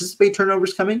anticipate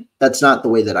turnovers coming? That's not the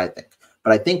way that I think.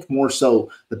 But I think more so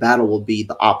the battle will be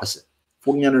the opposite.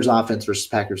 49ers offense versus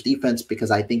Packers defense, because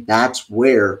I think that's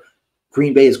where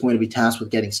Green Bay is going to be tasked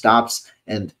with getting stops.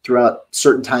 And throughout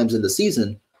certain times in the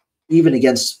season, even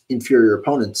against inferior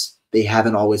opponents, they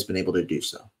haven't always been able to do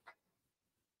so.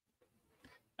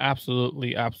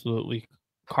 Absolutely. CarCast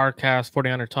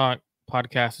 49er Talk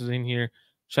podcast is in here.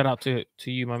 Shout out to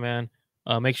you, my man.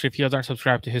 Make sure if you guys aren't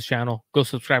subscribed to his channel, go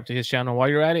subscribe to his channel while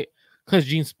you're at it. Clutch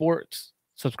Gene Sports,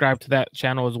 subscribe to that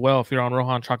channel as well. If you're on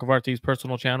Rohan Chakravarty's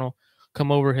personal channel,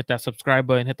 come over, hit that subscribe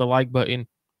button, hit the like button.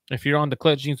 If you're on the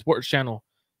Clutch Gene Sports channel,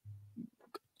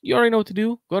 you already know what to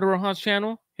do. Go to Rohan's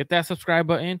channel, hit that subscribe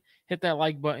button, hit that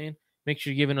like button. Make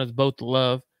sure you're giving us both the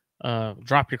love.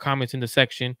 Drop your comments in the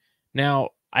section. Now,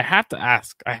 I have to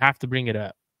ask, I have to bring it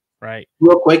up, right?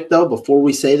 Real quick, though, before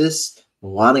we say this, I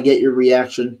want to get your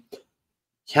reaction.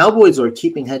 Cowboys are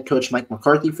keeping head coach Mike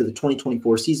McCarthy for the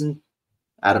 2024 season.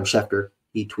 Adam Schefter,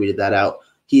 he tweeted that out.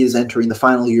 He is entering the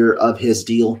final year of his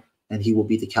deal, and he will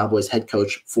be the Cowboys head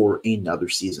coach for another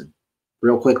season.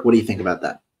 Real quick, what do you think about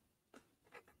that?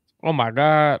 Oh, my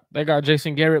God. They got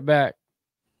Jason Garrett back.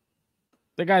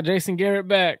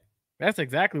 That's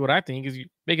exactly what I think is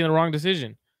making the wrong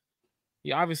decision.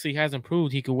 He obviously hasn't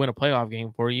proved he could win a playoff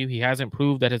game for you. He hasn't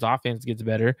proved that his offense gets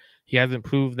better. He hasn't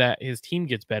proved that his team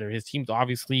gets better. His team's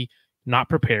obviously not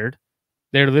prepared.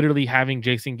 They're literally having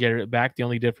Jason Garrett back. The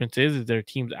only difference is their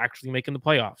team's actually making the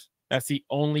playoffs. That's the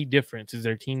only difference, is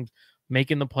their team's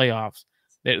making the playoffs.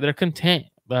 They're content.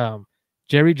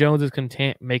 Jerry Jones is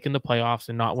content making the playoffs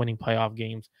and not winning playoff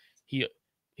games. He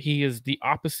is the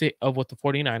opposite of what the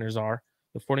 49ers are.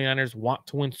 The 49ers want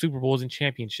to win Super Bowls and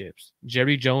championships.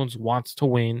 Jerry Jones wants to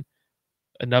win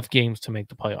enough games to make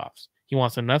the playoffs. He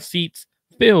wants enough seats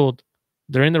filled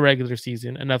during the regular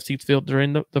season, enough seats filled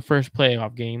during the first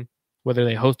playoff game, whether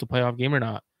they host a playoff game or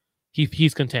not.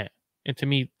 He's content. And to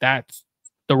me, that's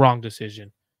the wrong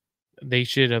decision. They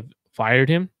should have fired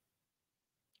him,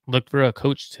 looked for a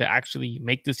coach to actually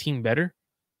make this team better.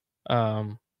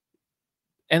 And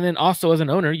then also, as an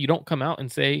owner, you don't come out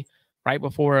and say, right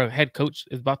before a head coach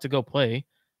is about to go play,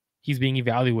 he's being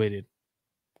evaluated.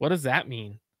 What does that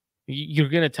mean? You're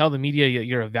going to tell the media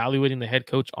you're evaluating the head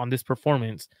coach on this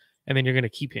performance, and then you're going to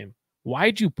keep him.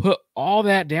 Why'd you put all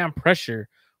that damn pressure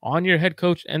on your head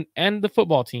coach and the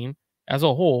football team as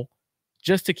a whole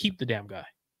just to keep the damn guy?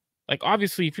 Like,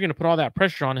 obviously, if you're going to put all that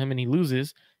pressure on him and he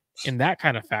loses in that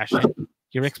kind of fashion,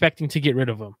 you're expecting to get rid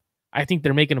of him. I think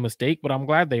they're making a mistake, but I'm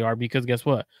glad they are, because guess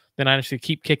what? They're not actually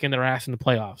keep kicking their ass in the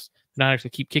playoffs. They're not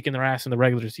actually keep kicking their ass in the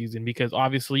regular season, because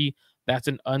obviously that's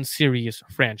an unserious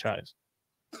franchise.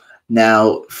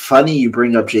 Now, funny you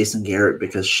bring up Jason Garrett,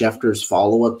 because Schefter's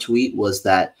follow-up tweet was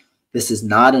that this is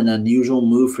not an unusual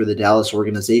move for the Dallas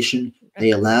organization.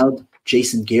 They allowed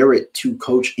Jason Garrett to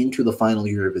coach into the final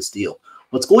year of his deal.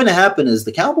 What's going to happen is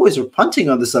the Cowboys are punting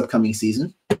on this upcoming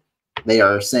season. They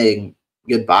are saying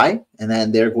goodbye, and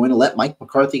then they're going to let Mike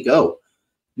McCarthy go.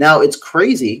 Now, it's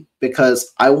crazy,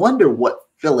 because I wonder what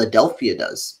Philadelphia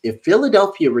does. If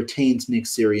Philadelphia retains Nick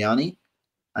Sirianni,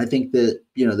 I think that,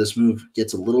 this move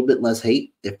gets a little bit less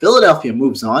hate. If Philadelphia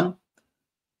moves on,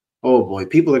 oh boy,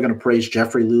 people are going to praise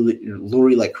Jeffrey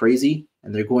Lurie like crazy,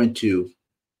 and they're going to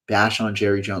bash on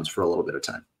Jerry Jones for a little bit of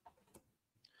time.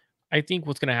 I think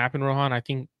what's going to happen, Rohan, I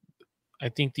think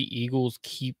the Eagles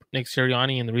keep Nick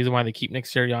Sirianni, and the reason why they keep Nick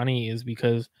Sirianni is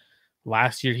because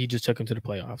last year he just took him to the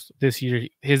playoffs. This year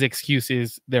his excuse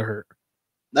is they're hurt.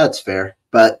 That's fair,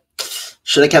 but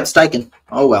should have kept Steichen.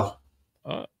 Oh well.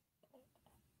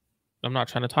 I'm not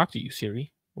trying to talk to you,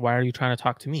 Siri. Why are you trying to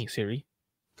talk to me, Siri?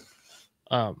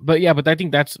 But I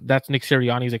think that's Nick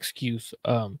Sirianni's excuse.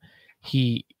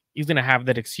 He's gonna have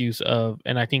that excuse of,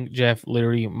 and I think Jeff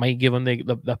literally might give him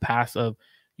the pass of,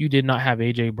 you did not have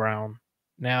AJ Brown.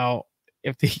 Now,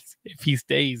 if he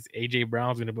stays, AJ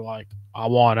Brown's gonna be like, I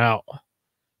want out,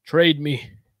 trade me,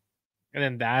 and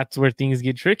then that's where things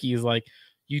get tricky. Is like,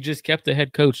 you just kept the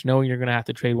head coach knowing you're gonna have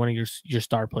to trade one of your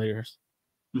star players.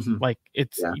 Mm-hmm. Like,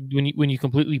 it's when you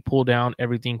completely pull down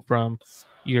everything from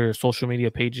your social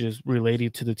media pages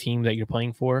related to the team that you're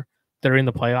playing for, they're in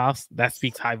the playoffs, that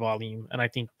speaks high volume. And I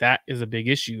think that is a big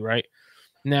issue right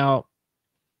now.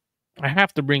 I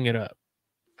have to bring it up.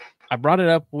 I brought it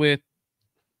up with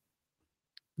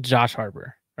Josh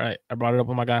Harper, right? I brought it up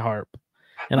with my guy Harp,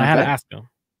 and I had to ask him,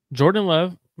 Jordan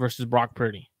Love versus Brock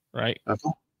Purdy, right? Okay.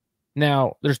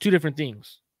 Now, there's two different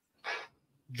things.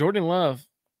 Jordan Love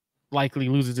likely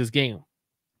loses this game.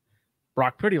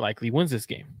 Brock Purdy likely wins this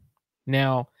game.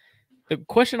 Now, the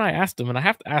question I asked him, and I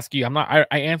have to ask you, I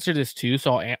answered this too,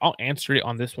 so I'll answer it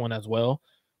on this one as well,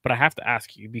 but I have to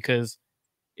ask you, because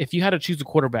if you had to choose a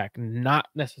quarterback, not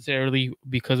necessarily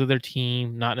because of their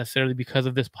team, not necessarily because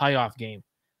of this playoff game,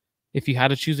 if you had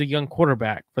to choose a young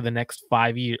quarterback for the next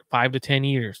 5 to 10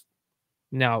 years,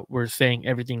 now we're saying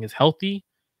everything is healthy.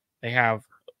 They have,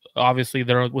 obviously,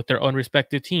 they're with their own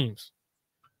respective teams.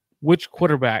 Which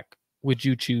quarterback would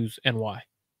you choose and why?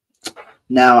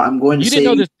 Now I'm going to say, didn't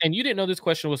know this, and you didn't know this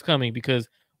question was coming because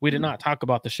we did not talk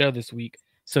about the show this week.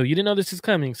 So you didn't know this is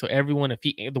coming. So everyone,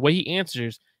 the way he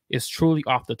answers is truly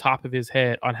off the top of his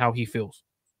head on how he feels.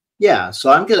 Yeah.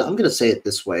 So I'm gonna say it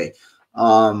this way.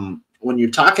 When you're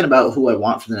talking about who I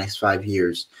want for the next 5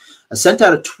 years, I sent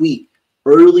out a tweet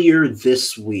earlier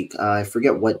this week. I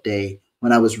forget what day,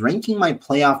 when I was ranking my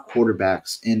playoff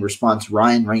quarterbacks. In response,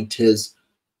 Ryan ranked his.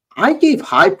 I gave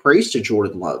high praise to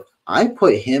Jordan Love. I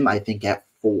put him, I think, at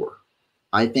 4.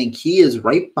 I think he is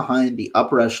right behind the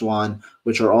upper echelon,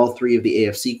 which are all 3 of the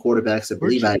AFC quarterbacks. I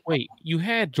believe. Wait, you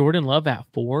had Jordan Love at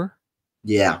 4?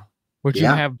 Yeah. Where'd you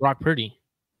have Brock Purdy?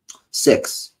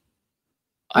 6.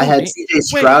 I had CJ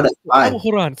Stroud at 5.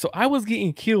 Hold on. So I was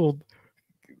getting killed.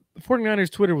 The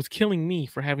 49ers Twitter was killing me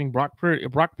for having Brock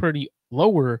Purdy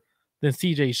lower than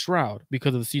CJ Stroud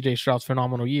because of CJ Stroud's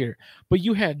phenomenal year. But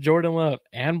you had Jordan Love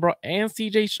and Jordan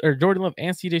Love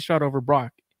and CJ Stroud over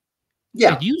Brock.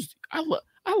 Yeah.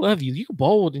 I love you. You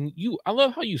bold, and I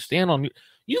love how you stand on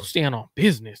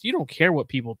business. You don't care what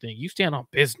people think. You stand on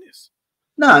business.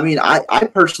 No, I mean, I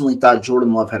personally thought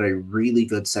Jordan Love had a really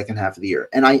good second half of the year.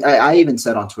 And I even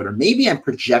said on Twitter, maybe I'm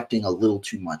projecting a little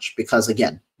too much because,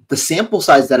 again, the sample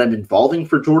size that I'm involving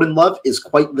for Jordan Love is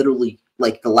quite literally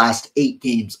like the last 8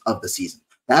 games of the season.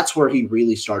 That's where he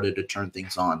really started to turn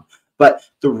things on. But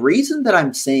the reason that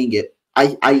I'm saying it,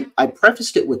 I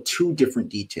prefaced it with 2 different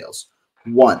details.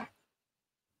 1,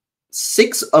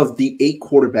 6 of the 8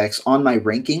 quarterbacks on my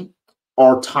ranking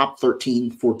are top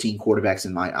 13, 14 quarterbacks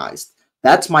in my eyes.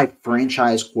 That's my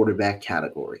franchise quarterback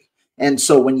category. And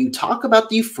so when you talk about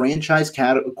the franchise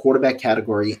quarterback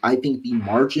category, I think the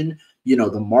margin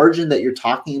that you're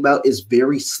talking about is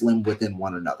very slim within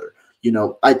one another.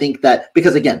 I think that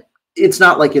because, again, it's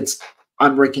not like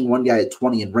I'm ranking one guy at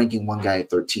 20 and ranking one guy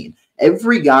at 13.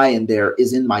 Every guy in there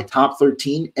is in my top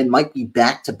 13 and might be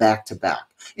back to back to back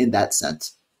in that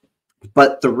sense.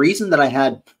 But the reason that I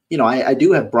had, I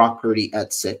do have Brock Purdy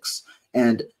at 6.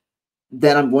 And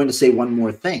then I'm going to say one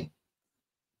more thing.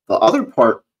 The other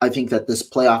part I think that this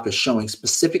playoff is showing,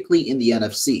 specifically in the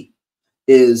NFC,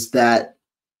 is that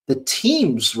the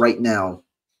teams right now,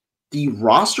 the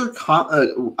roster,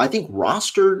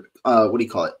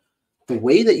 the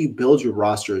way that you build your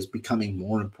roster is becoming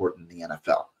more important in the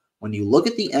NFL. When you look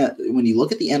at the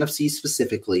NFC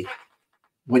specifically,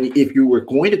 if you were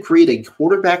going to create a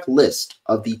quarterback list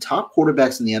of the top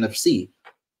quarterbacks in the NFC,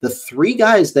 the 3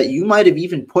 guys that you might have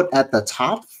even put at the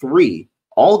top 3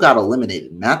 all got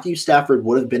eliminated. Matthew Stafford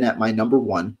would have been at my number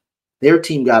 1. Their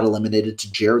team got eliminated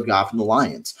to Jared Goff and the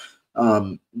Lions.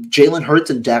 Jalen Hurts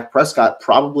and Dak Prescott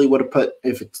probably would have put,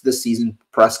 if it's this season,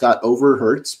 Prescott over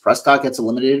Hurts. Prescott gets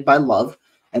eliminated by Love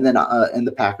and then and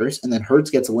the Packers, and then Hurts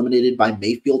gets eliminated by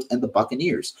Mayfield and the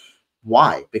Buccaneers.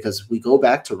 Why? Because we go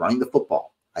back to running the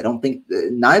football. I don't think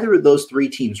neither of those three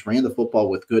teams ran the football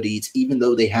with good ease, even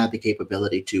though they had the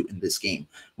capability to in this game.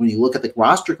 When you look at the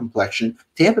roster complexion,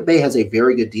 Tampa Bay has a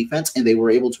very good defense, and they were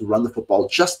able to run the football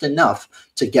just enough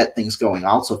to get things going.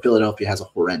 Also, Philadelphia has a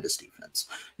horrendous defense.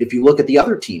 If you look at the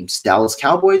other teams, Dallas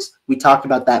Cowboys, we talked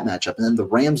about that matchup. And then the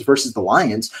Rams versus the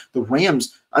Lions. The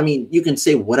Rams, I mean, you can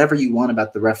say whatever you want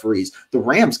about the referees. The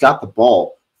Rams got the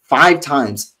ball 5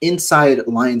 times inside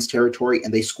Lions territory,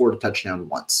 and they scored a touchdown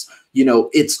once.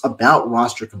 It's about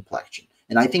roster complexion.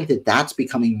 And I think that that's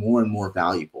becoming more and more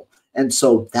valuable. And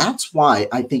so that's why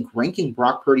I think ranking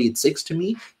Brock Purdy at 6 to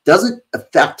me doesn't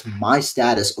affect my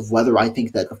status of whether I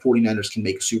think that the 49ers can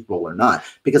make a Super Bowl or not,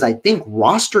 because I think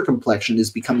roster complexion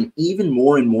is becoming even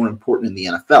more and more important in the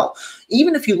NFL.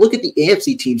 Even if you look at the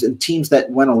AFC teams and teams that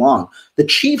went along, the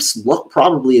Chiefs look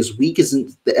probably as weak as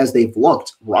they've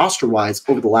looked roster-wise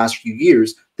over the last few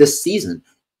years this season,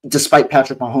 despite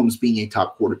Patrick Mahomes being a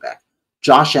top quarterback.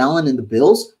 Josh Allen and the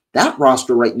Bills, that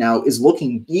roster right now is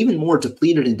looking even more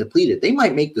depleted and depleted. They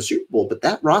might make the Super Bowl, but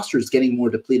that roster is getting more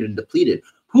depleted and depleted.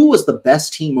 Who was the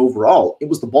best team overall? It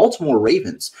was the Baltimore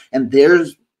Ravens. And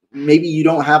maybe you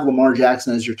don't have Lamar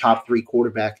Jackson as your top 3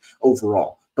 quarterback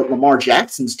overall, but Lamar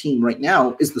Jackson's team right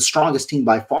now is the strongest team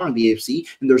by far in the AFC,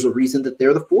 and there's a reason that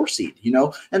they're the 4 seed,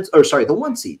 the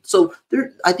 1 seed. So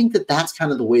I think that that's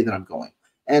kind of the way that I'm going.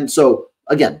 And so,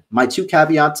 again, my 2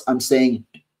 caveats I'm saying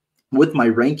with my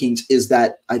rankings is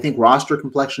that I think roster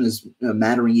complexion is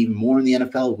mattering even more in the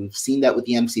NFL. We've seen that with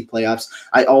the NFC playoffs.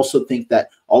 I also think that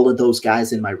all of those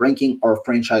guys in my ranking are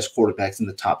franchise quarterbacks in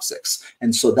the top 6.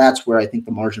 And so that's where I think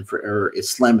the margin for error is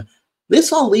slim.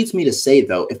 This all leads me to say,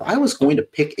 though, if I was going to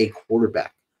pick a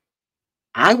quarterback,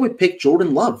 I would pick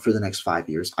Jordan Love for the next 5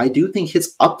 years. I do think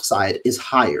his upside is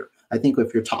higher. I think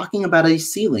if you're talking about a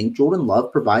ceiling, Jordan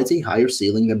Love provides a higher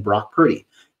ceiling than Brock Purdy.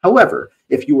 However,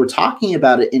 if you were talking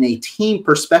about it in a team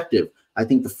perspective, I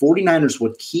think the 49ers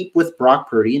would keep with Brock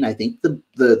Purdy, and I think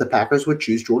the Packers would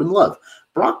choose Jordan Love.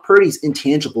 Brock Purdy's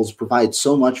intangibles provide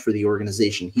so much for the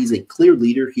organization. He's a clear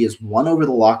leader. He has won over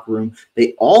the locker room.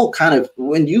 They all kind of,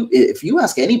 if you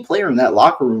ask any player in that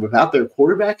locker room about their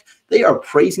quarterback, they are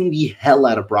praising the hell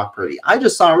out of Brock Purdy. I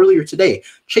just saw earlier today,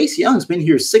 Chase Young's been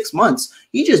here 6 months.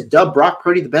 He just dubbed Brock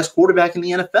Purdy the best quarterback in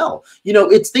the NFL.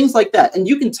 It's things like that. And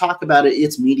you can talk about it.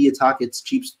 It's media talk. It's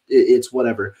cheap. It's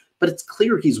whatever. But it's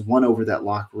clear he's won over that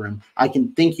locker room. I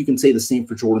think you can say the same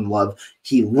for Jordan Love.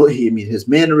 His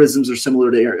mannerisms are similar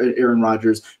to Aaron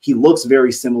Rodgers. He looks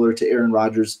very similar to Aaron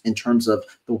Rodgers in terms of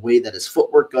the way that his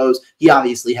footwork goes. He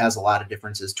obviously has a lot of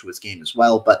differences to his game as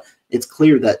well, but it's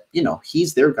clear that,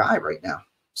 he's their guy right now.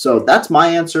 So that's my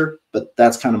answer, but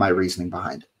that's kind of my reasoning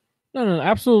behind it. No,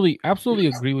 absolutely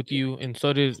agree with you, and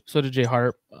so did Jay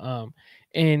Harp.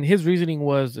 And his reasoning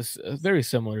was very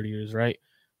similar to yours, right?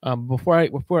 Before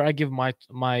I give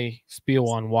my spiel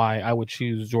on why I would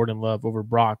choose Jordan Love over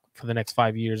Brock for the next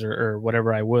 5 years or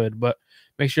whatever I would, but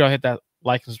make sure y'all hit that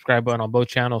like and subscribe button on both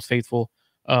channels, faithful.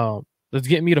 Let's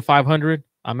get me to 500.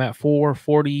 I'm at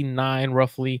 449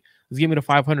 roughly. Let's get me to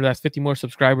 500. That's 50 more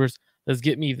subscribers. Let's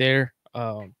get me there.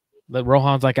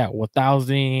 Rohan's like at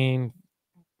 1,000.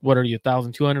 What are you,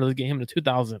 1,200? Let's get him to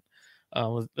 2,000.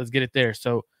 Let's get it there.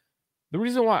 So the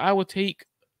reason why I would take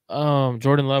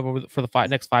Jordan Love for the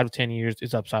next 5 to 10 years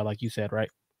is upside, like you said, right?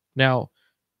 Now,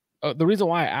 the reason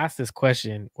why I asked this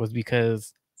question was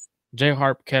because Jay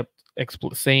Harp kept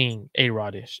saying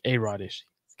A-Rodish,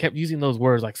 kept using those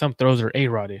words like some throws are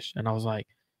A-Rodish, and I was like,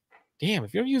 damn,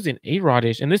 if you're using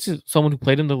A-Rodish, and this is someone who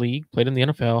played in the league, played in the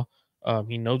NFL,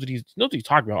 he knows what he's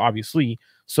talking about, obviously.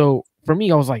 So for me,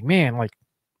 I was like, man, like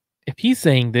if he's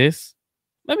saying this,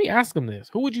 let me ask him this: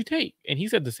 who would you take? And he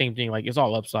said the same thing, like it's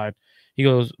all upside. He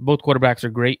goes, both quarterbacks are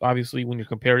great. Obviously, when you're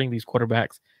comparing these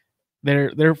quarterbacks,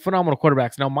 they're phenomenal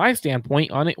quarterbacks. Now, my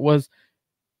standpoint on it was,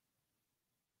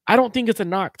 I don't think it's a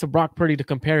knock to Brock Purdy to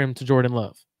compare him to Jordan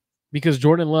Love, because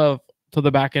Jordan Love to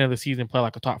the back end of the season played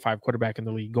like a top 5 quarterback in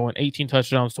the league, going 18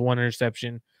 touchdowns to 1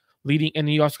 interception, leading. And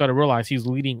you also got to realize he's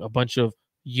leading a bunch of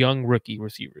young rookie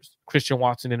receivers. Christian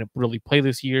Watson didn't really play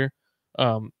this year.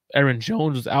 Aaron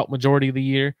Jones was out majority of the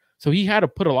year, so he had to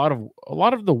put a lot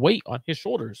of the weight on his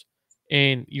shoulders.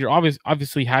 And you're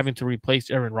obviously having to replace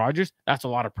Aaron Rodgers. That's a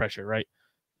lot of pressure, right?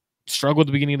 Struggled at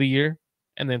the beginning of the year,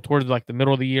 and then towards like the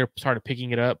middle of the year, started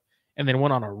picking it up, and then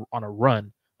went on a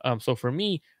run. So for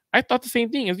me, I thought the same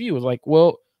thing as you. It was like,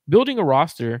 well, building a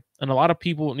roster, and a lot of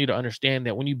people need to understand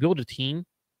that when you build a team,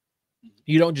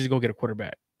 you don't just go get a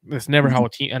quarterback. That's never how a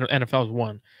team NFL is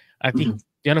won. I think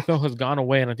the NFL has gone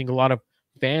away, and I think a lot of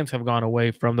fans have gone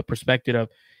away from the perspective of,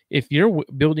 if you're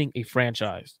building a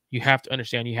franchise, you have to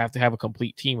understand you have to have a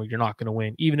complete team or you're not going to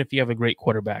win, even if you have a great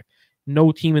quarterback.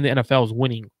 no team in the NFL is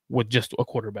winning with just a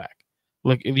quarterback.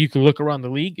 Like, if you can look around the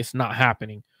league, it's not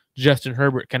happening. Justin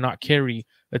Herbert cannot carry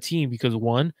a team because,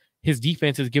 one, his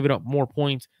defense has given up more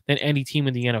points than any team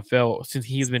in the NFL since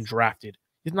he has been drafted.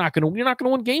 You're not going to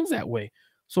win games that way.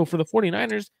 So for the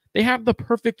 49ers, they have the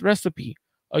perfect recipe.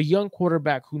 A young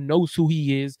quarterback who knows who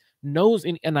he is, knows,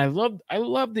 and I love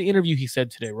the interview he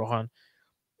said today, Rohan.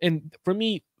 And for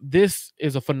me, this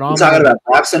is a phenomenal. You're talking about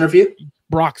Brock's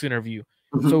interview.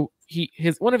 Mm-hmm. So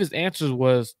one of his answers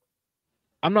was,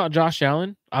 "I'm not Josh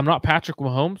Allen, I'm not Patrick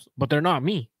Mahomes, but they're not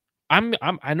me.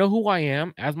 I know who I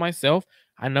am as myself.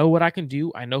 I know what I can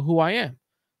do. I know who I am.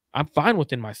 I'm fine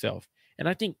within myself." And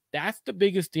I think that's the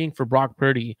biggest thing for Brock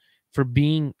Purdy, for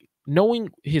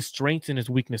knowing his strengths and his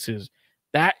weaknesses.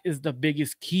 That is the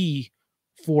biggest key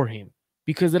for him,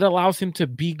 because it allows him to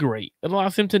be great. It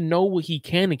allows him to know what he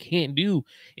can and can't do.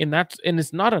 And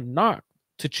it's not a knock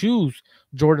to choose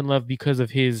Jordan Love because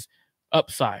of his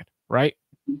upside, right?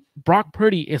 Brock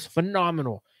Purdy is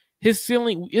phenomenal. His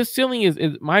ceiling is,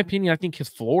 in my opinion, I think his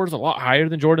floor is a lot higher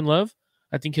than Jordan Love.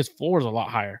 I think his floor is a lot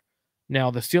higher.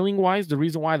 Now, the ceiling wise, the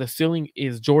reason why the ceiling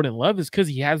is Jordan Love is because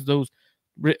he has those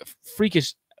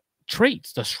freakish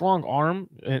traits, the strong arm.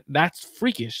 That's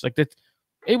freakish. Like, that's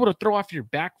able to throw off your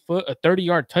back foot a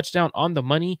 30-yard touchdown on the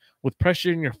money with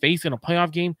pressure in your face in a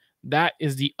playoff game. That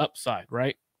is the upside,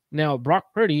 right? Now,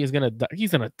 Brock Purdy he's gonna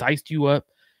dice you up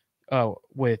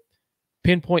with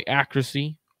pinpoint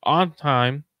accuracy, on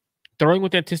time, throwing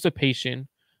with anticipation.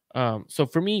 So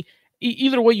for me,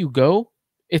 either way you go,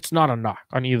 it's not a knock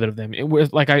on either of them. It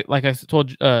was like I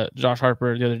told Josh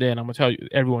Harper the other day, and I'm gonna tell you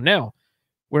everyone now,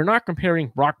 we're not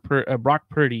comparing Brock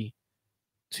Purdy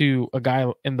to a guy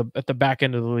at the back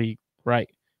end of the league, right?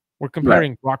 We're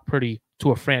comparing Brock Purdy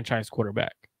to a franchise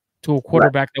quarterback, to a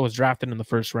quarterback that was drafted in the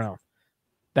first round.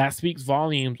 That speaks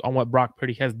volumes on what Brock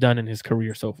Purdy has done in his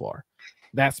career so far.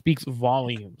 That speaks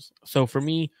volumes. So for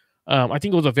me, I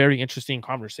think it was a very interesting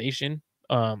conversation.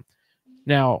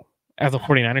 Now, as a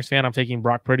 49ers fan, I'm taking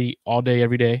Brock Purdy all day,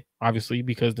 every day, obviously,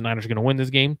 because the Niners are going to win this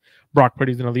game. Brock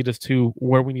Purdy is going to lead us to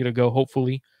where we need to go,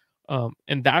 hopefully.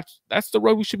 And that's the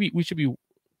road we should be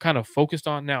kind of focused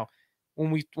on. Now,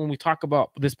 when we talk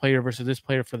about this player versus this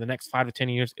player for the next 5 to 10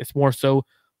 years, it's more so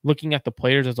looking at the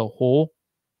players as a whole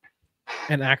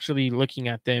and actually looking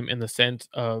at them in the sense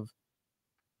of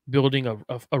building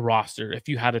a roster. If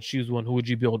you had to choose one, who would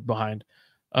you build behind?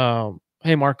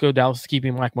 Hey, Marco, Dallas is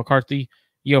keeping Mike McCarthy.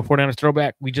 49ers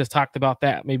throwback. We just talked about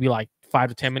that maybe like 5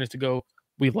 to 10 minutes ago.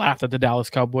 We laughed at the Dallas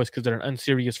Cowboys because they're an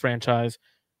unserious franchise.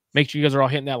 Make sure you guys are all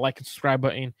hitting that like and subscribe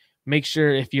button. Make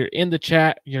sure if you're in the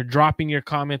chat, you're dropping your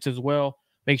comments as well.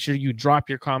 Make sure you drop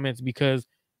your comments, because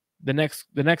the next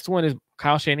one is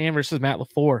Kyle Shanahan versus Matt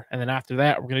LaFleur. And then after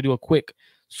that, we're going to do a quick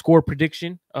score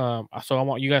prediction. So I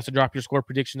want you guys to drop your score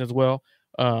prediction as well.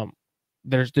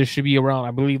 There should be around,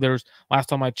 I believe last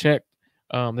time I checked,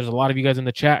 there's a lot of you guys in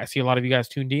the chat. I see a lot of you guys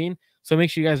tuned in. So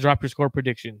make sure you guys drop your score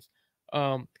predictions.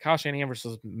 Kyle Shanahan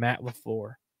versus Matt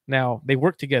LaFleur. Now, they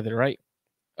work together, right?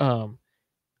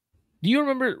 Do you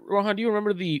remember, Rohan,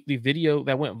 the video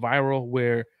that went viral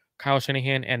where Kyle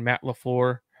Shanahan and Matt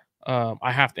LaFleur,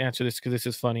 I have to answer this because this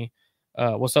is funny.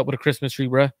 What's up with a Christmas tree,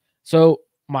 bruh? So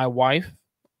my wife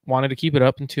wanted to keep it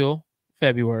up until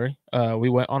February. We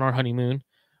went on our honeymoon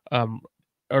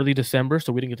early December,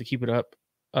 so we didn't get to keep it up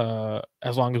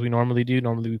as long as we normally do.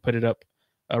 Normally we put it up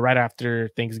right after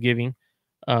Thanksgiving.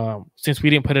 Since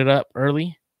we didn't put it up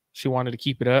early, she wanted to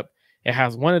keep it up. It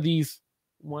has one of the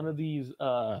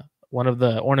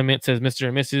ornaments says Mr.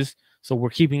 and Mrs. So we're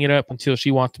keeping it up until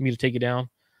she wants me to take it down.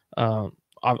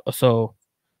 So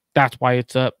that's why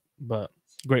it's up. But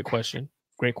great question.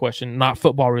 Not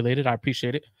football related. I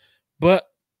appreciate it. But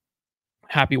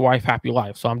happy wife, happy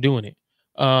life. So I'm doing it.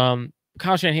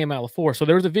 Kyle Shanahan, Matt LaFleur. So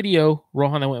there was a video,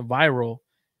 Rohan, that went viral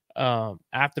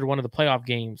after one of the playoff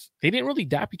games. They didn't really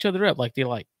dap each other up. Like, they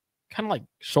kind of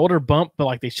shoulder bump,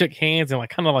 but they shook hands and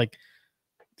kind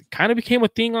of became a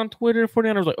thing on Twitter.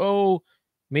 49ers like, oh,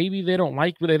 maybe they don't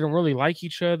really like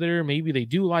each other. Maybe they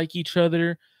do like each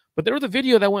other. But there was a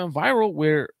video that went viral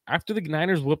where after the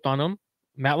Niners whipped on him,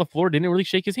 Matt LaFleur didn't really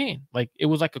shake his hand. It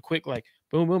was a quick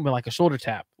boom, boom, and a shoulder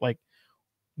tap.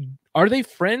 Are they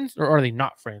friends or are they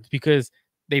not friends? Because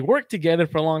they worked together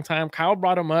for a long time. Kyle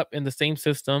brought them up in the same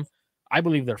system. I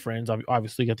believe they're friends.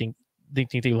 Obviously, I think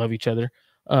they love each other.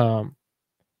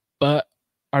 But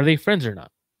are they friends or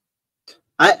not?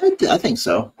 I think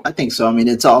so. I mean,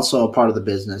 it's also a part of the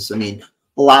business. I mean,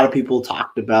 a lot of people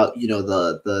talked about,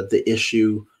 the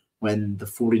issue when the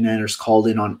 49ers called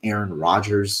in on Aaron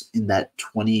Rodgers in that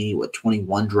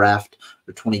 21 draft,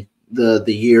 or the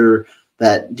year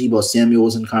that Deebo Samuel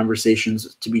was in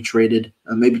conversations to be traded.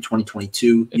 Maybe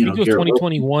 2022. I think it was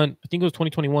 2021. I think it was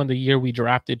 2021, the year we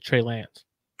drafted Trey Lance.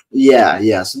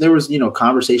 Yeah. So there was,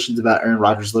 conversations about Aaron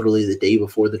Rodgers literally the day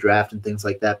before the draft and things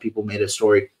like that. People made a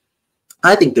story.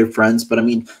 I think they're friends, but I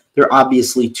mean, they're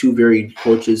obviously two varied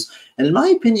coaches. And in my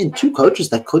opinion, two coaches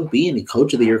that could be in a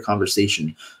coach of the year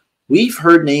conversation. We've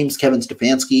heard names, Kevin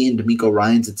Stefanski and DeMeco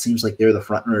Ryans. It seems like they're the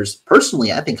front runners.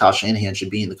 Personally, I think Kyle Shanahan should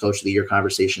be in the coach of the year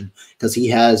conversation because he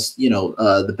has,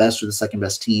 the best or the second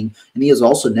best team, and he has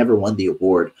also never won the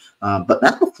award. But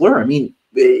Matt LaFleur, I mean,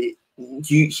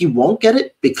 he won't get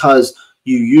it because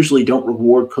you usually don't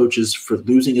reward coaches for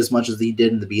losing as much as he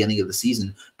did in the beginning of the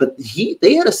season. But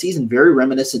they had a season very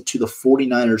reminiscent to the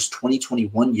 49ers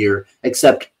 2021 year,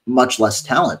 except much less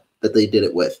talent that they did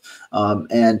it with.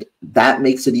 And that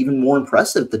makes it even more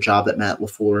impressive, the job that Matt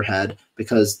LaFleur had,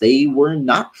 because they were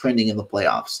not trending in the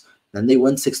playoffs. Then they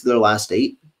won 6 of their last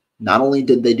 8. Not only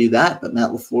did they do that, but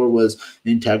Matt LaFleur was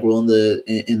integral in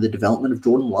the development of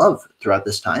Jordan Love throughout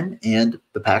this time. And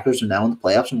the Packers are now in the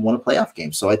playoffs and won a playoff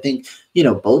game. So I think,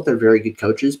 both are very good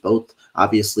coaches, both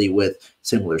obviously with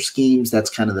similar schemes.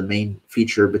 That's kind of the main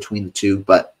feature between the two.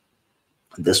 But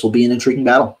this will be an intriguing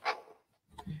battle.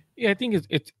 Yeah, I think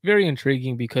it's very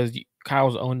intriguing because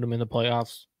Kyle's owned them in the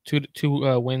playoffs.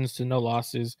 Two wins to no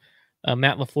losses.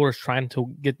 Matt LaFleur is trying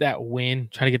to get that win,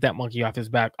 trying to get that monkey off his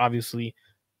back. Obviously,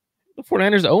 the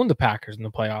 49ers owned the Packers in the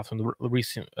playoffs in the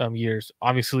recent years.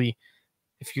 Obviously,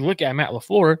 if you look at Matt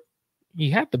LaFleur,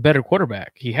 he had the better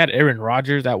quarterback. He had Aaron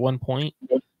Rodgers at one point.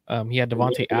 He had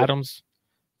Devontae Adams.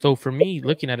 So for me,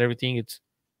 looking at everything, it's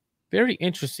very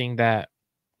interesting that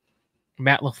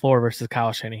Matt LaFleur versus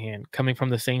Kyle Shanahan coming from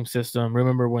the same system.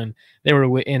 Remember when they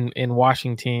were in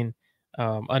Washington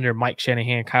under Mike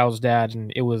Shanahan, Kyle's dad,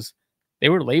 and they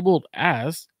were labeled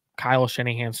as Kyle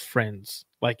Shanahan's friends.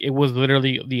 Like it was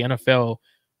literally the NFL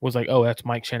was like, oh, that's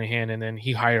Mike Shanahan, and then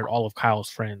he hired all of Kyle's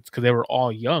friends because they were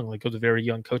all young. Like it was a very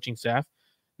young coaching staff.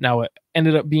 Now it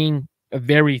ended up being a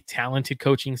very talented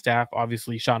coaching staff.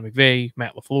 Obviously, Sean McVay,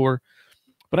 Matt LaFleur,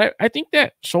 but I think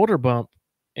that shoulder bump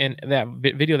and that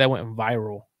video that went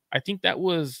viral, I think that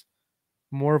was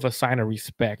more of a sign of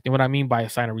respect. And what I mean by a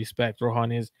sign of respect,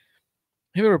 Rohan, is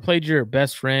have you ever played your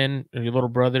best friend or your little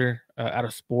brother at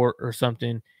a sport or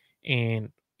something, and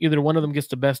either one of them gets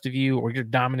the best of you or you're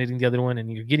dominating the other one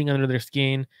and you're getting under their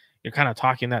skin, you're kind of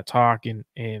talking that talk and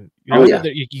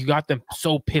you got them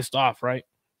so pissed off, right?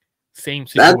 Same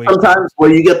situation. That's sometimes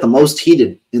where you get the most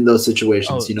heated in those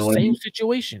situations, same what I mean?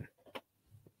 Situation.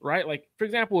 Right? Like, for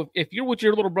example, if you're with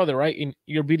your little brother, right, and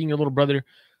you're beating your little brother,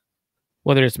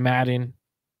 whether it's Madden,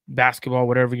 basketball,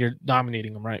 whatever, you're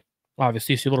dominating them, right?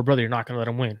 Obviously, it's your little brother, you're not going to let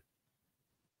him win.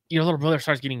 Your little brother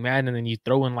starts getting mad, and then you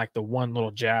throw in, like, the one little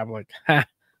jab, like, ha,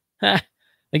 ha.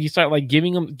 Like, you start, like,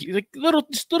 giving them, like, little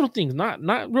things,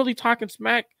 not really talking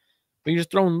smack, but you're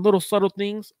just throwing little subtle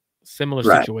things. Similar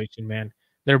situation, man.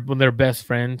 They're best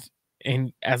friends,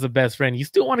 and as a best friend, you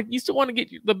still want to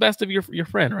get the best of your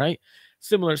friend, right?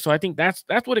 Similar. So I think that's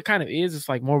what it kind of is. It's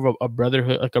like more of a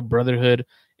brotherhood,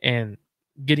 and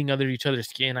getting under each other's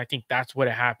skin. I think that's what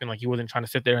it happened. Like he wasn't trying to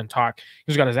sit there and talk.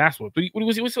 He just got his ass whooped. But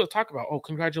he was still talk about, oh,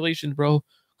 congratulations, bro.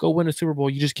 Go win a Super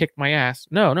Bowl. You just kicked my ass.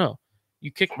 No.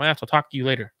 You kicked my ass. I'll talk to you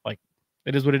later. Like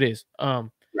it is what it is.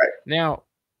 Now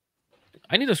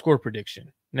I need a score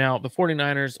prediction. Now the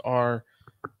 49ers are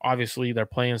obviously they're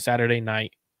playing Saturday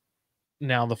night.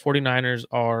 Now the 49ers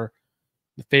are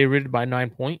favored by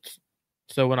 9 points.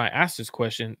 So when I ask this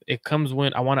question, it comes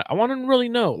when I want to really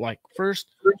know, like, first,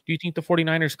 do you think the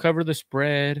 49ers cover the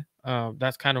spread?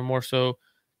 That's kind of more so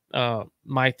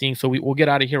my thing. So we'll get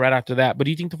out of here right after that. But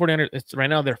do you think the 49ers, right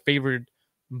now they're favored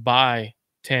by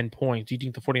 10 points. Do you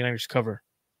think the 49ers cover?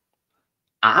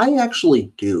 I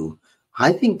actually do.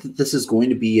 I think that this is going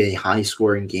to be a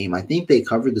high-scoring game. I think they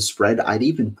cover the spread. I'd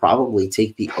even probably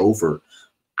take the over.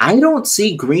 I don't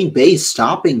see Green Bay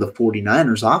stopping the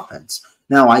 49ers offense.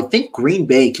 Now, I think Green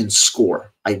Bay can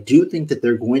score. I do think that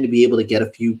they're going to be able to get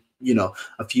a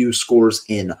few scores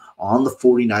in on the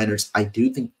 49ers. I do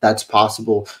think that's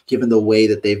possible given the way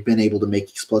that they've been able to make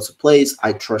explosive plays.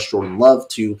 I trust Jordan Love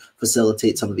to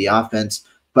facilitate some of the offense.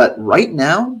 But right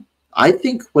now, I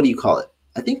think,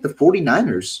 I think the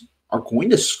 49ers are going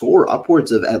to score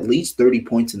upwards of at least 30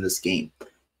 points in this game.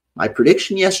 My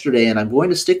prediction yesterday, and I'm going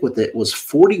to stick with it, was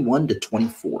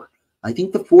 41-24. I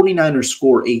think the 49ers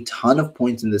score a ton of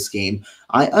points in this game.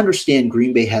 I understand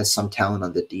Green Bay has some talent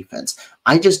on the defense.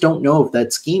 I just don't know if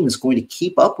that scheme is going to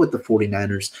keep up with the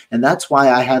 49ers, and that's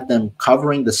why I had them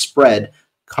covering the spread,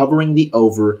 covering the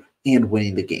over, and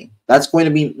winning the game. That's going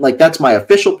to be, that's my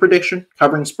official prediction,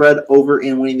 covering spread, over,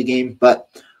 and winning the game. But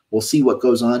we'll see what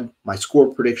goes on. My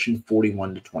score prediction,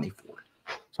 41-24.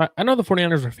 So I know the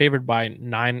 49ers were favored by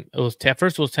 9. It was at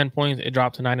first it was 10 points. It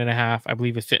dropped to 9.5. I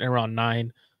believe it's sitting around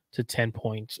 9 to 10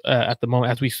 points at the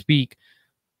moment as we speak.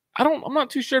 I'm not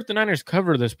too sure if the Niners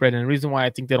cover the spread. And the reason why I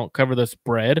think they don't cover the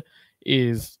spread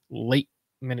is late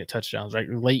minute touchdowns, right?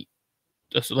 Late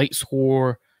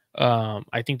score.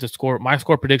 I think my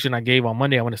score prediction I gave on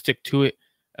Monday, I'm going to stick to it.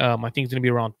 I think it's going to be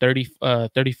around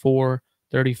 34,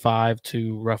 35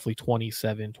 to roughly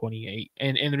 27, 28.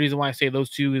 And the reason why I say those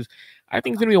two is I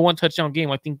think it's going to be a one touchdown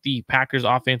game. I think the Packers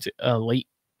offense late,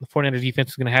 the 49ers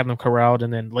defense is going to have them corralled,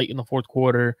 and then late in the fourth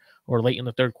quarter or late in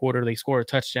the third quarter, they score a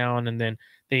touchdown, and then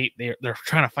they're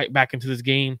trying to fight back into this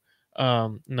game.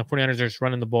 And the 49ers are just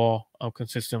running the ball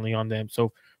consistently on them.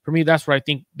 So for me, that's where I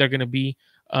think they're going to be.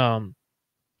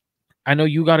 I know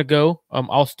you got to go.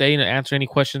 I'll stay and answer any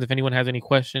questions if anyone has any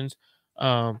questions.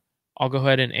 I'll go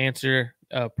ahead and answer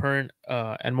Pern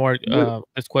and more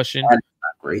this question.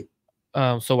 Great.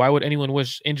 So why would anyone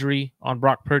wish injury on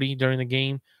Brock Purdy during the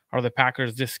game? Are the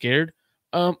Packers this scared?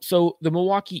 So the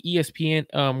Milwaukee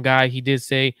ESPN guy, he did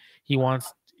say he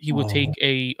would take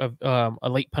a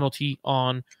late penalty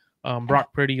on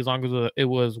Brock Purdy as long as it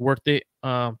was worth it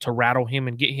to rattle him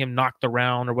and get him knocked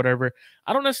around or whatever.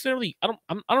 I don't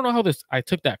know how I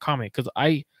took that comment because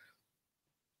I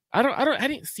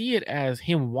didn't see it as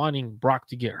him wanting Brock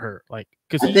to get hurt. Like,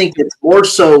 because I think it's more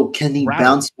so can he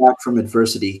bounce back from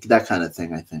adversity, that kind of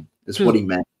thing. I think is what he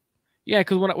meant. Yeah,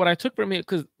 because what I took from it,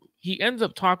 because he ends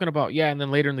up talking about and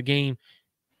then later in the game,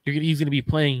 he's going to be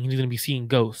playing, he's going to be seeing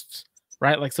ghosts,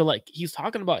 right? Like, so like he's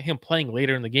talking about him playing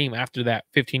later in the game after that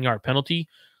 15-yard penalty.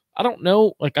 I don't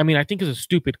know. Like, I mean, I think it's a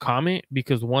stupid comment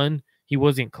because one, he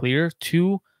wasn't clear.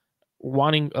 Two,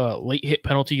 wanting a late hit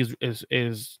penalty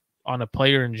is on a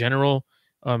player in general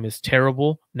is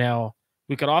terrible. Now,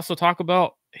 we could also talk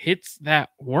about hits that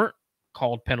weren't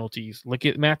called penalties. Look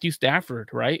at Matthew Stafford,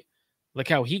 right? Look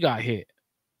how he got hit.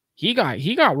 He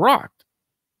got rocked.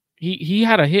 He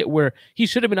had a hit where he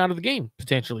should have been out of the game,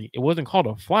 potentially. It wasn't called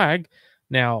a flag.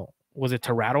 Now, was it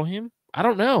to rattle him? I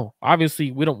don't know.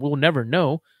 Obviously, we'll never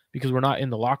know because we're not in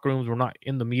the locker rooms, we're not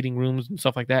in the meeting rooms and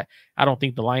stuff like that. I don't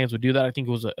think the Lions would do that. I think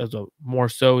it was a more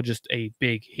so just a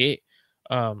big hit.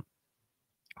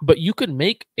 But you could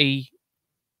make a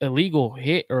illegal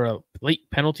hit or a late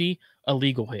penalty a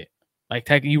legal hit. Like,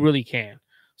 you really can.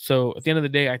 So at the end of the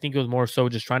day, I think it was more so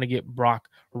just trying to get Brock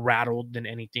rattled than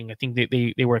anything. I think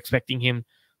they were expecting him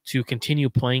to continue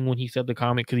playing when he said the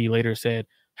comment because he later said,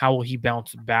 how will he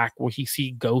bounce back? Will he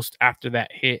see ghost after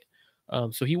that hit?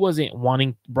 So he wasn't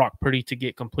wanting Brock Purdy to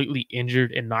get completely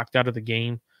injured and knocked out of the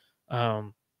game.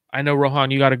 I know,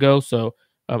 Rohan, you got to go. So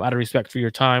out of respect for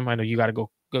your time, I know you got to go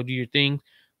do your thing.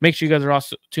 Make sure you guys are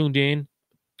also tuned in.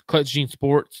 Clutch Gene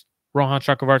Sports, Rohan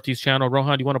Chakravarty's channel.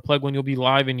 Rohan, do you want to plug when you'll be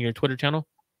live in your Twitter channel?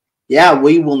 Yeah,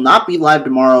 we will not be live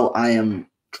tomorrow. I am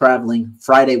traveling.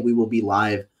 Friday we will be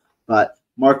live. But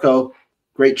Marco,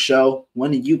 great show.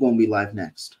 When are you going to be live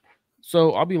next?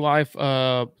 So I'll be live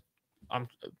I'm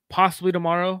possibly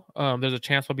tomorrow. There's a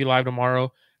chance I'll be live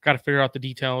tomorrow. Got to figure out the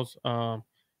details.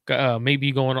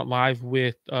 Maybe going live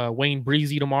with Wayne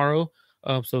Breezy tomorrow.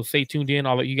 So stay tuned in.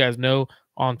 I'll let you guys know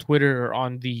on Twitter or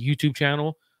on the YouTube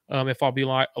channel if I'll be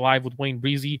live with Wayne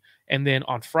Breezy. And then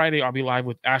on Friday, I'll be live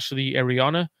with Ashley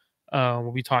Ariana.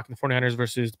 We'll be talking the 49ers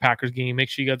versus the Packers game. Make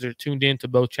sure you guys are tuned in to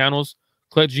both channels.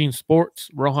 Clutch Gene Sports,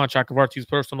 Rohan Chakravarty's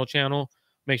personal channel.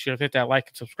 Make sure to hit that like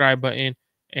and subscribe button.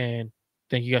 And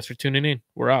thank you guys for tuning in.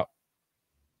 We're out.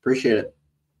 Appreciate it.